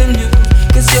could be the news.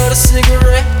 Cause you're the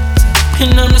cigarette,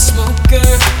 and I'm the smoker.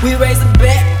 We raise the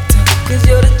bet, cause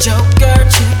you're the joker.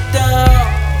 Checked off,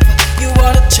 you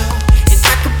are the chalk. And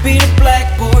I could be the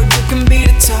blackboard, you can be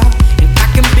the top. And I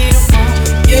can be the one,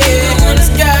 yeah, when the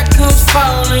sky comes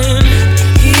falling.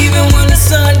 Even when the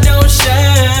sun don't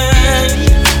shine,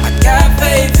 I got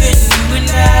faith in you and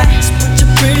I. Just put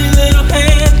your pretty little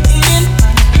hand in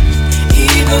mine.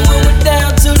 Even when we're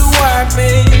down to the wire,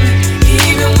 baby.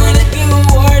 Even when it's do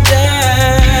or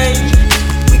die,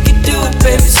 we can do it,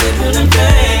 baby, simple and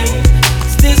plain.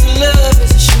 'Cause this love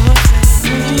is a short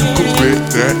thing. You could bet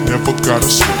that, never gotta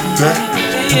sweat that.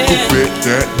 You could bet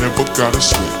that, never gotta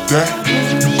sweat that.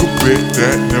 You could bet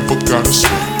that, never gotta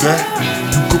sweat that.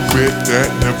 You could bet that,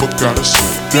 never gotta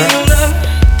sweat that. Be the love,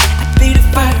 I be the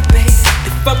fire, baby.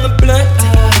 If I'm the blunt,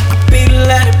 I be the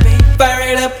lighter, baby. Fire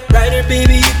it up, writer,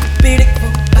 baby, you could be the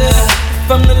quote.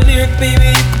 If I'm the lyric,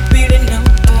 baby, you could be the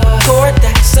note. Chord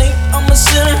that saint, I'm a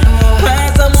sinner.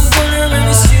 Prize, I'm a winner, and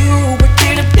it's you. What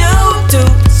did I do to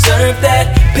deserve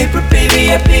that? Paper,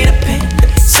 baby, I be the pen.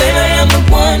 Say I am the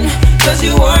one, 'cause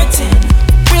you are 10.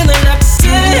 Really not to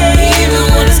say, even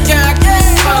when the sky gets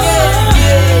falling,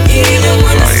 even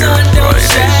when the sun don't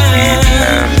shine.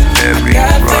 Every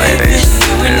Friday,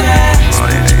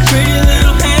 Pretty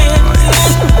little hand.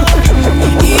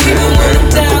 Even when I'm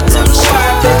down to the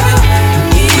wire, baby.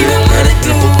 Even when it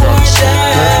do or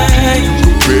die,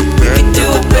 we can do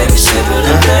it, baby, simple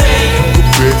and plain. You could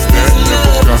bet that,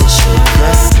 never gotta sweat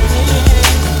that.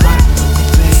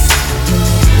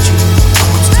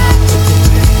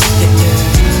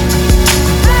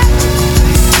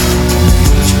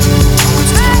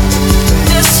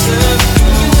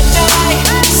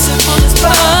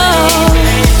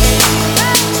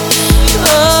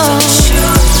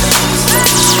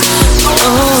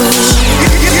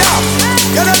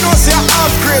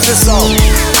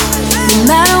 No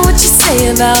matter what you say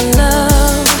about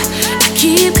love, I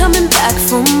keep coming back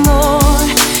for more.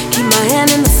 Keep my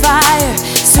hand in the fire.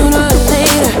 Sooner or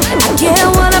later, I get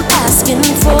what I'm asking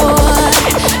for.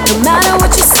 No matter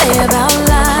what you say about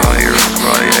life,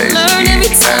 I learn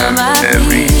every time I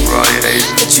bleed.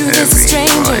 The truth is a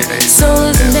stranger, soul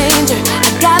is in danger. I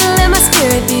gotta let my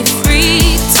spirit be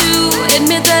free to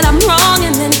admit that I'm wrong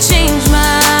and then change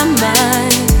my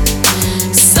mind.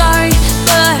 Sorry,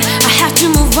 but I have to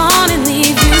move on and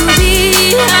leave you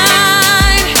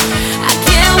behind. I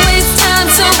can't waste time,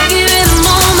 so give it a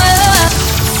moment.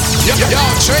 Yo,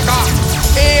 trigger.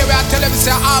 Hey, I tell them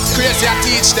say I'm crazy, I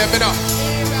teach them, you know.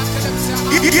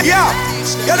 Yeah,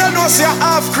 you don't know say I'm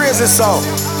half crazy, so.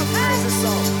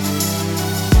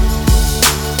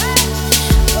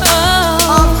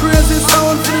 I'm crazy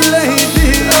sound for the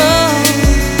ladies.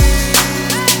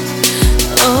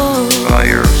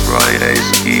 Fire Fridays,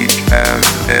 each and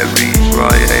every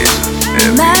Friday.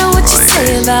 No matter what you say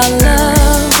about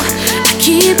love, I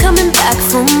keep coming back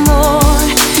for more.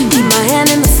 Keep my hand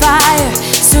in the fire.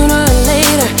 Sooner or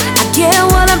later, I get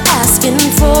what I'm asking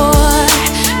for.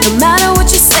 No matter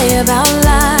what you say about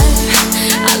life,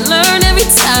 I learn every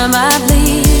time I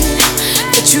bleed.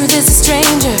 The truth is a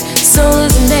stranger, soul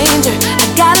is in danger. I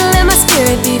gotta let my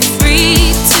spirit be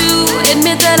free to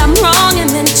admit that I'm wrong and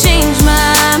then change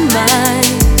my mind.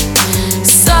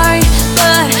 Sorry,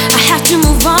 but I have to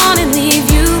move on and leave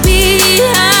you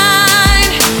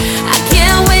behind. I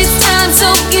can't waste time, so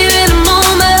give it a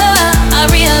moment. I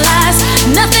realize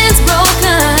nothing's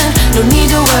broken. No need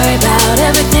to worry about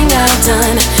everything I've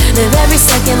done. Live every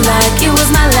second like it was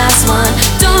my last one.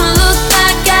 Don't look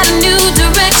back at a new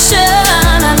direction.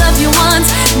 I love you once,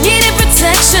 needed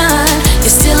protection.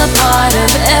 You're still a part of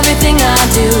everything I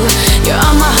do. You're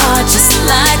on my heart just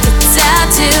like a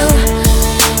tattoo.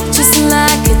 Just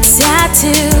like a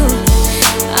tattoo.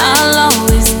 I'll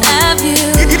always have you.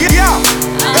 Yeah,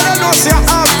 you don't know say I'm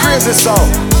half crazy, so.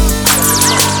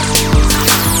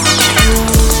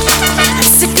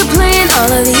 I'm sick of playing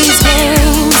all of these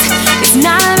games. It's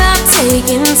not about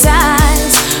taking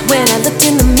sides. When I looked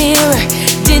in the mirror,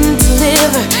 didn't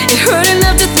deliver. It hurt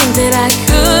enough to think that I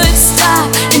could stop,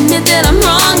 admit that I'm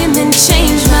wrong and then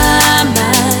change my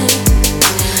mind.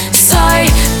 Sorry,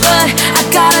 but I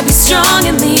gotta be strong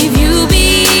and leave you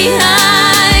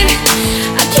behind.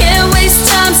 I can't waste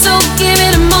time, so give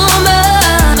it a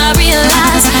moment. I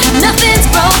realize nothing's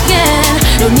broken.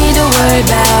 No need to worry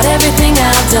about everything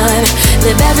I've done.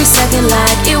 Live every second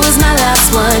like it was my last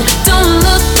one. Don't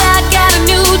look back at a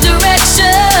new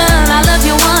direction.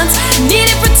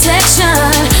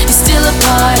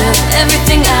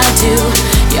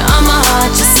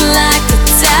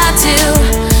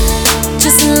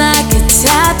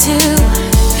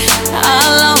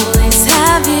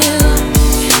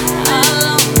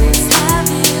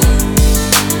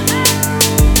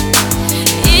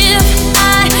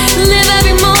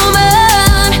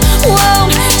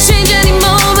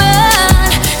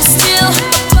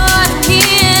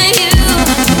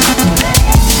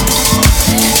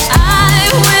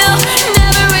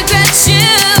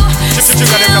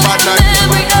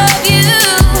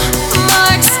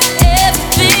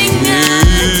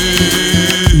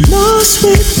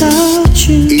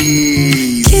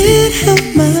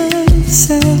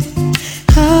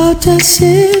 does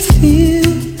it feel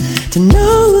to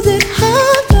know that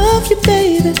I love you,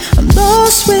 baby? I'm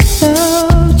lost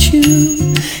without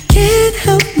you, can't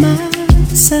help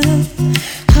myself.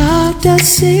 How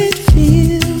does it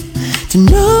feel to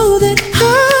know that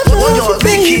I love you,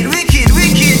 baby?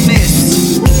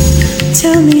 Wickedness.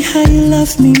 Tell me how you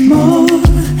love me more,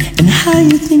 and how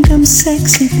you think I'm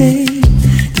sexy, babe.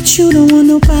 That you don't want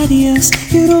nobody else,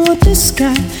 you don't want this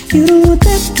guy, you don't want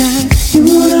that guy. You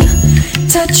wanna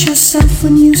touch yourself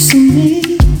when you see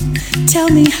me. Tell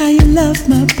me how you love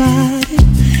my body,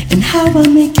 and how I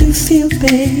make you feel,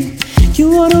 babe. You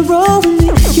wanna roll with me,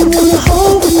 you wanna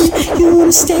hold with me, you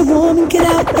wanna stay warm and get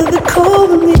out of the cold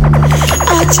with me.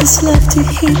 I just love to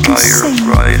hear you say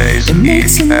it. It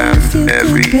makes a man feel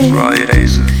good, babe.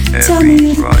 Tell me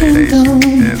you depend on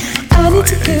me, I need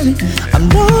to hear it. I'm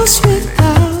lost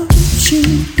without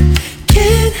you,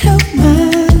 can't help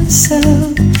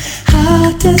myself.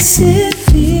 How does it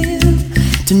feel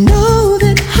to know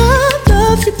that I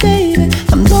love you, baby?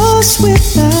 I'm lost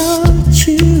without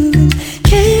you,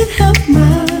 can't help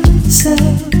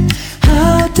myself.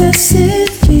 How does it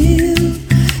feel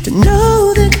to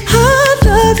know that I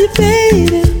love you,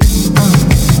 baby?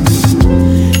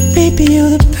 Baby,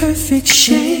 you're the perfect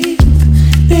shape.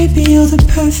 Baby, you're the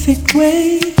perfect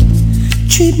way.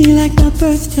 Treat me like my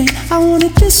birthday. I want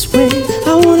it this way,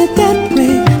 I want it that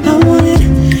way, I want it.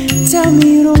 Tell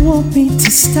me you don't want me to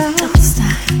stop.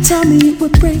 Tell me it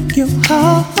would break your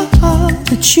heart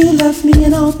that you love me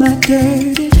and all my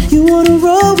dirty. You wanna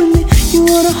roll with me, you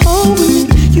wanna hold with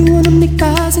me, you wanna make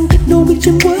eyes and get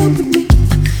Norwegian word with me.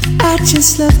 I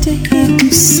just love to hear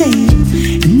you say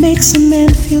it. It makes a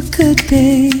man feel good,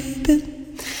 baby.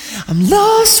 I'm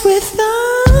lost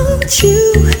without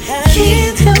you,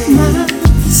 can't help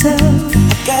myself.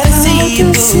 How does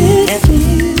it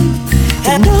feel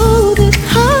to know that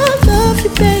I love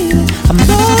you, baby? I'm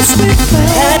lost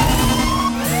without.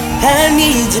 I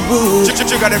need you, boo.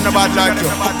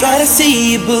 I gotta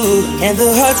see you, boo. And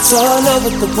the hearts all over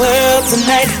the world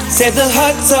tonight. Say the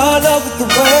hearts all over the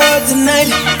world tonight.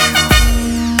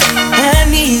 I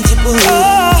need you, boo.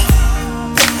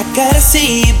 I gotta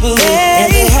see you, boo.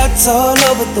 And the hearts all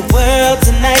over the world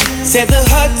tonight. Say the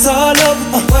hearts all over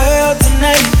the world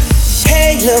tonight.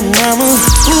 Hey, little mama,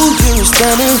 ooh, you're a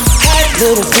stunner. Hot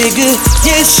little figure,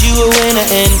 yes, you a winner.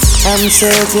 And I'm so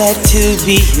glad to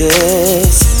be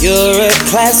yours. You're a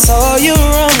class all your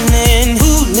own. And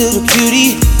ooh, little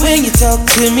cutie, when you talk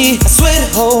to me, I swear the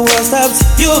whole world stops.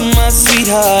 You're my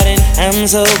sweetheart, and I'm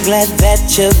so glad that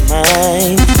you're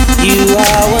mine. You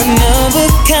are one of a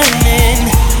kind, and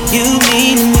you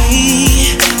mean to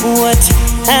me what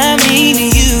I mean to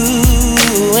you.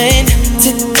 And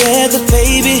together,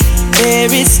 baby, there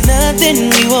is nothing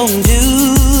we won't do.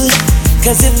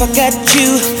 Cause if I got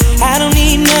you, I don't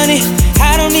need money,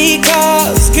 I don't need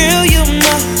cars. Girl, you're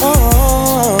my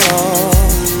own.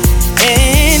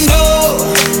 And oh,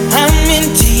 I'm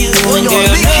into you. And girl,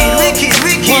 no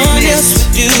one else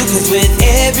would do. Cause with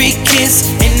every kiss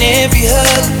and every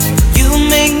hug, you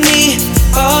make me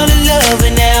fall in love.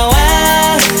 And now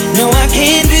I know I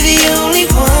can't be the only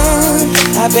one.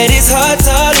 I bet it's hearts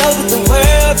all over the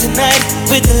world tonight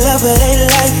with the love of their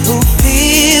life who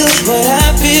feel what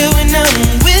I feel when I'm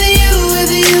with you,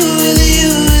 with you, with you,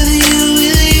 with you,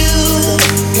 with you,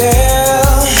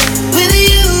 girl. With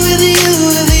you, with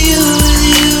you, with you, with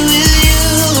you, with you.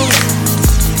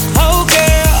 Oh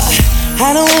girl,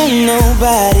 I don't want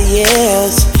nobody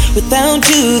else. Without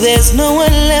you, there's no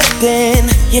one left. And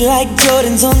you're like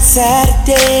Jordans on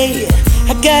Saturday.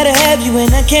 I gotta have you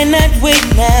and I cannot wait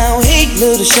now. Hey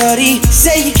little shorty,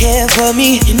 say you care for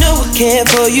me. You know I care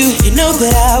for you. You know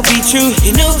that I'll be true.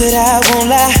 You know that I won't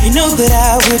lie. You know that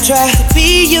I will try to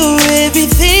be your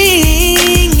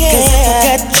everything, yeah. Cause if I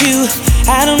got you,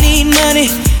 I don't need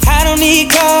money, I don't need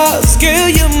cars. Girl,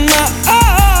 you're my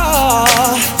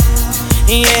all.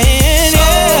 Yeah,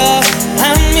 yeah.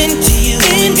 I'm into you.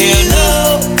 And girl,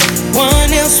 no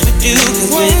one else would do.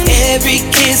 Cause with every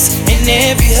kiss and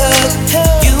every hug,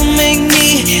 you make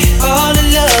me fall in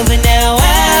love. And now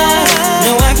I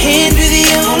know I can't be the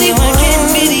only one.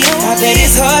 I bet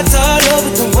it's hearts all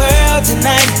over the world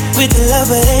tonight with the love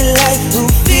of their life who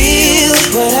feel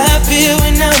what I feel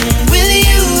when I'm with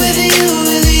you, with you,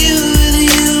 with you, with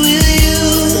you, with you.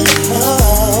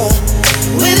 Oh,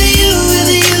 with you, with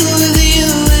you, with you,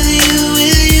 with you,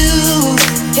 with you.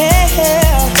 Yeah.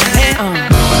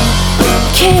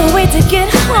 Can't wait to get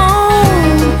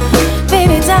home.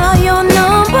 Baby, dial your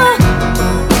number.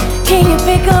 Can you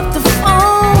pick up the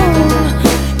phone?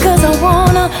 Cause I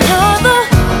wanna have the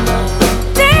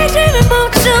daydreaming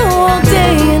about you all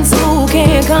day in school.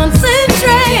 Can't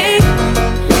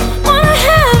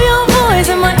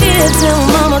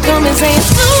saying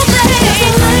it's too late. The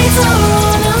lights are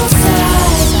on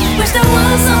outside. Wish there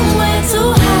was somewhere to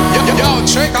hide. Yo,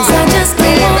 check out. 'Cause I just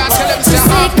don't want to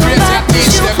say goodbye to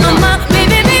you. I'm my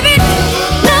baby, baby.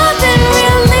 Nothing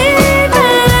really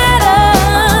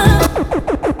matters.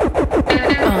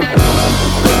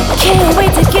 Can't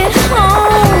wait to get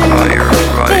home. Fire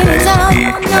Fridays,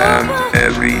 each and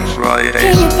every Friday.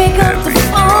 Can you pick up the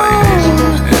phone?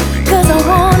 'Cause I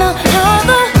wanna have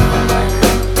a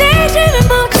daydreaming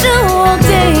about you all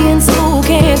day in school.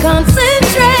 Can't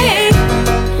concentrate.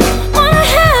 Wanna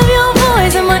have your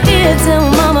voice in my ear till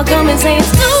mama come and say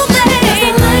it's too late. 'Cause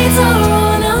the lights are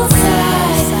on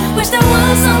outside. Wish there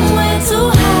was somewhere to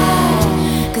hide.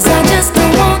 'Cause I just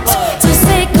don't want to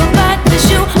say goodbye 'cause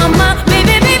you are my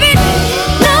baby, baby.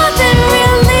 Nothing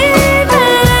really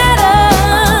matters.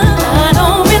 I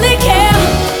don't really care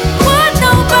what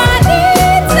nobody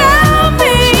tell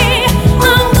me.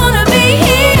 I'm gonna be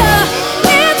here.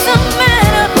 It's a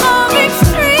matter of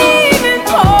extreme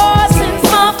importance.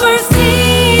 My first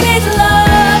teenage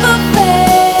love affair.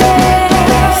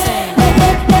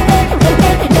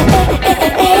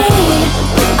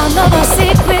 I love our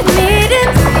secret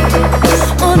meetings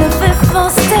on the 5th floor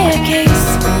staircase.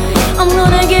 I'm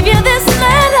gonna give you this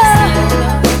letter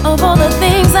of all the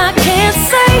things I can't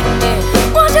say.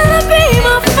 Want you to be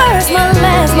my first, my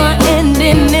last, my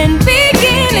ending and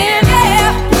beginning.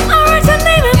 Yeah, I write your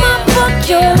name in my book,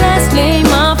 your last name,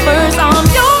 my first. I'm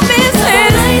your business.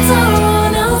 The lights are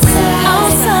on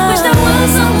outside. Wish there was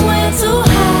somewhere to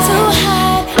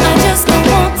hide. I just don't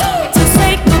want to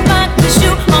say goodbye 'cause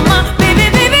you are my baby,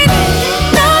 baby.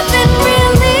 Nothing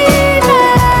really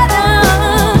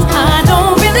matters. I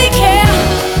don't really care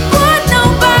what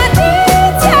nobody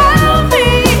tell me.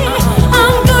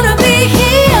 I'm gonna be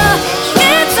here.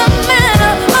 It's a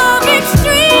matter of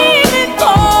extreme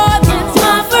importance.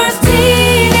 My first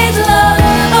teenage love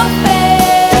affair.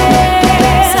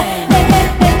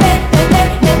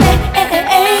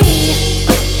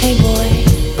 Hey boy,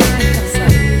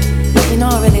 you know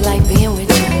I really like being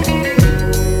with you.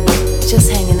 Just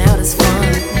hanging out is fun.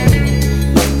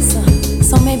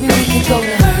 So maybe we could go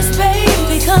to first base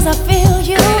because I feel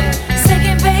you.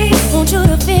 Second base, want you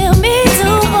to feel me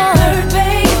too. Third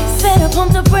base, better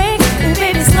pump the brakes and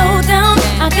baby slow down.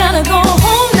 I gotta go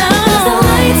home now. 'Cause the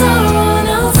lights are on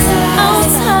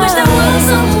outside. Wish there was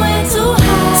somewhere to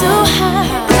hide.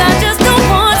 'Cause I just don't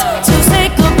want to say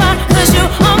goodbye 'cause you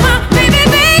are my baby,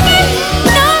 baby.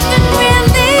 Nothing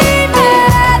really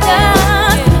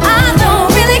matters. I don't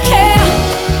really care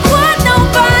what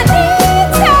nobody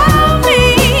tell me.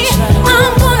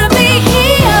 I'm gonna be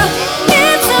here.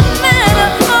 It's a matter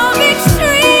of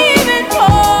extreme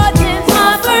importance.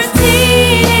 My first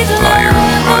teenage Fire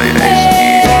love Fridays,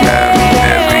 each and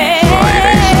every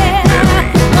Friday.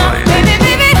 Baby,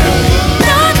 baby,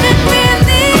 nothing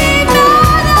really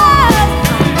matters.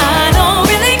 I don't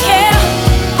really care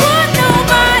what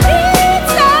nobody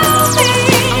tells me.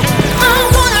 I'm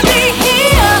gonna be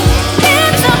here.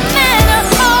 It's a matter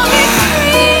of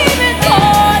extreme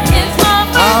importance. My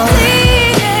first teenage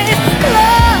love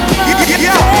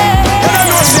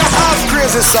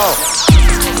Crazy song.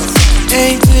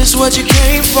 Ain't this what you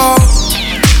came for?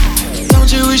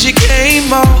 Don't you wish you came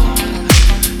more?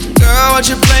 Girl, what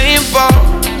you playing for?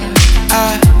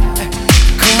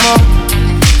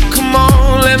 Come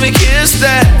on, let me kiss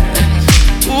that.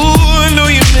 Ooh, I know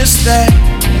you missed that.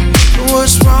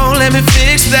 What's wrong? Let me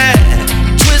fix that.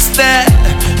 Twist that,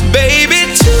 baby.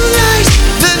 Tonight's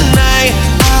the night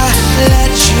I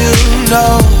let you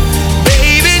know.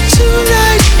 Baby,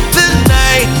 tonight's the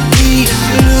night we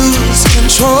lose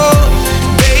control.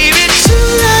 Baby,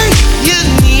 tonight you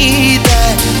need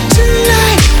that.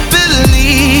 Tonight,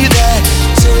 believe that.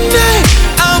 Tonight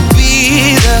I'll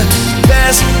be the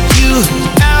best you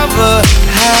ever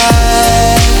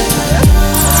had.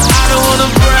 I don't wanna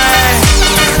brag,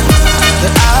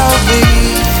 but I'll be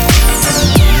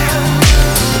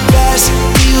the best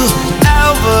you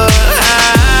ever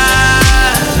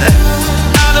had.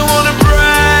 I don't wanna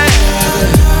brag,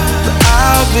 but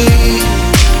I'll be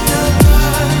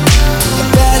the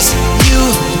best you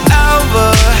ever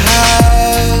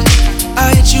had. I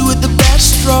hit you with the best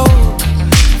stroke,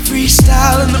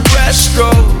 freestyle in the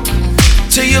breaststroke,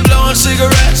 till you're blowing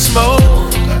cigarette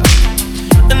smoke,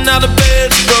 and now the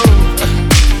bed's broke.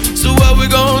 So what we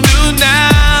gonna do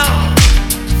now?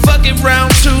 Fuck it,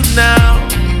 round 2 now.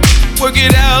 Work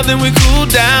it out, then we cool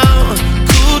down,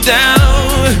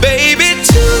 baby.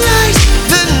 Tonight's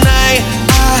the night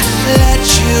I let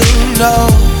you know.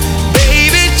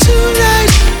 Baby,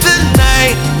 tonight's the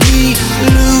night we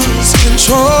lose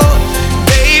control.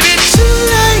 Baby,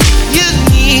 tonight you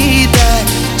need that.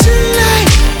 Tonight,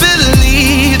 believe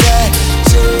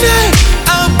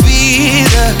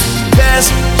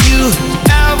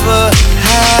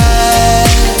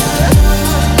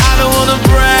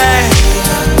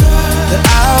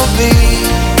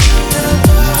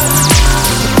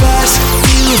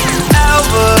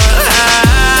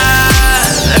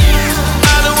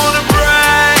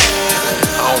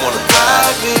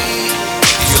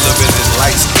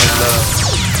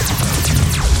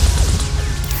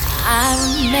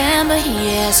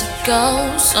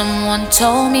ago, someone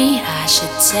told me I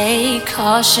should take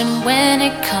caution when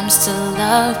it comes to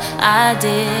love. I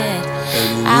did,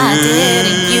 and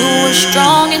you were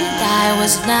strong and I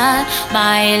was not.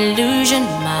 My illusion,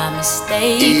 my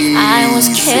mistake. I was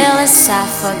careless, I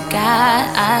forgot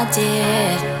I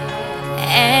did.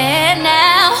 And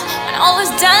now, when all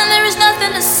is done, there is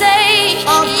nothing to say.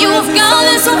 You have gone,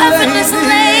 there's so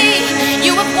effortlessly.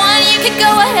 You have won, you can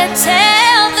go ahead,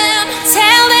 tell them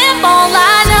all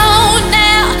I know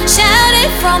now. Shout it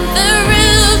from the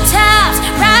rooftops,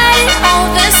 write it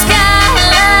on the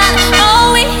skyline.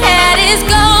 All we had is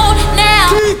gold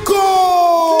now.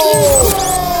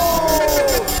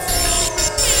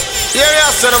 Yeah, yeah,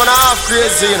 son, I'm an half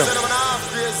crazy, you know.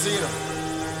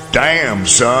 Damn,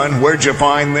 son, where'd you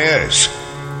find this?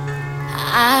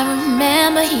 I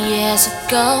remember years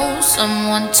ago,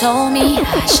 someone told me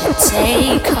I should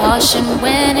take caution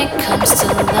when it comes to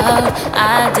love.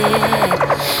 I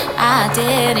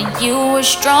did, and you were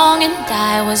strong and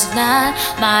I was not.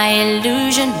 My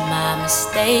illusion, my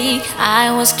mistake.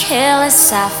 I was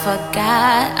careless, I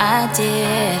forgot I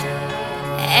did.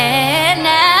 And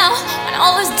now, when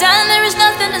all is done, there is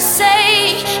nothing to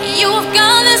say. You have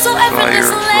gone, there's so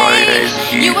effortlessly.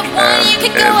 You have won, you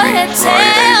can go ahead,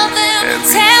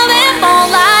 tell them all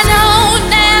I know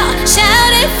now.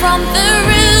 Shout it from the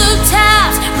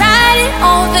rooftops, write it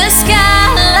on the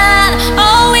skyline.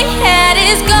 All we had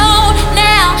is gold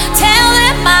now. Tell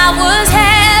them I was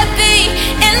happy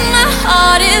and my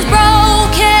heart is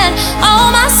broken. All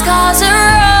my scars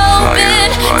are open.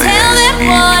 Tell them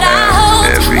what I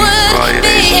hoped would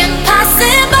be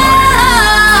impossible.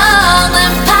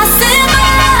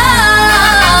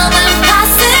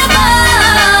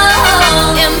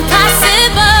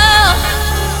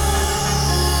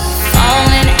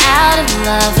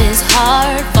 Love is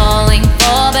hard, falling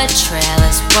for betrayal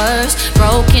is worse.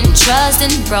 Broken trust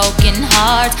and broken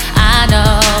hearts. I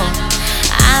know,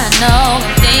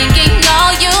 thinking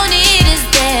all you need is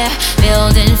there.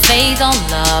 Building faith on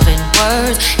love and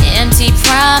words. Empty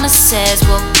promises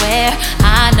will wear.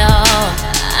 I know.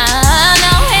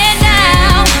 And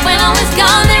now, when all is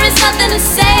gone, there is nothing to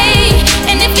say.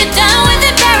 And if you're done with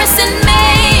embarrassing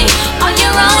me, on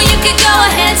your own you can go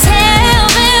ahead, tell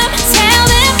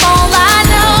them all I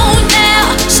know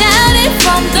now. Shout it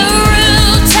from the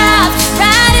rooftop,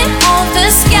 write it on the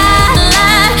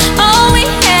skyline. All we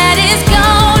had is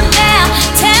gold now.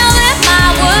 Tell them I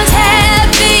was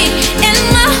happy and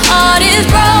my heart is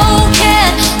broken.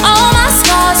 All my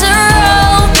scars are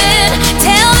open.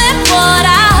 Tell them what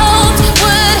I hoped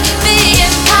would be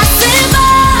impossible.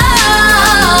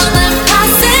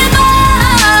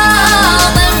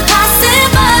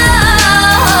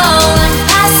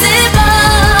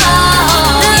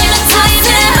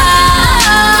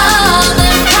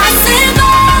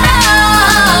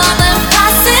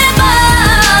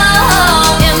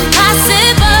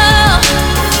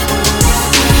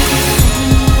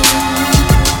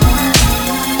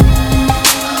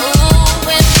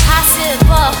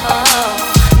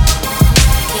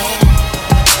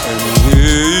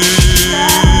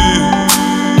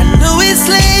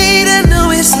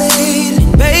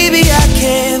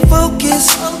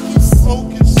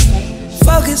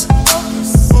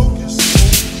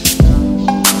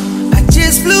 I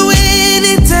just flew in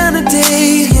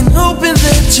eternity and hoping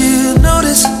that you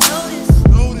notice.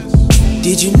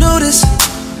 Did you notice?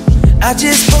 I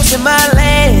just posted my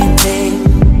landing.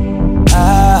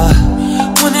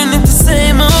 Wondering if the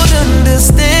same old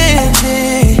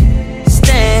understanding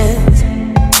stands.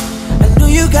 I know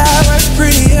you got work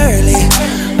pretty early.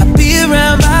 I'll be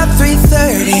around by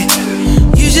 3:30.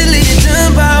 Usually you're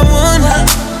done by 1.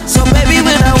 So baby,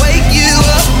 when I wake you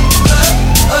up,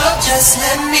 just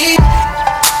let me.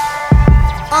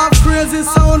 I'm crazy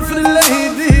sound for the ladies.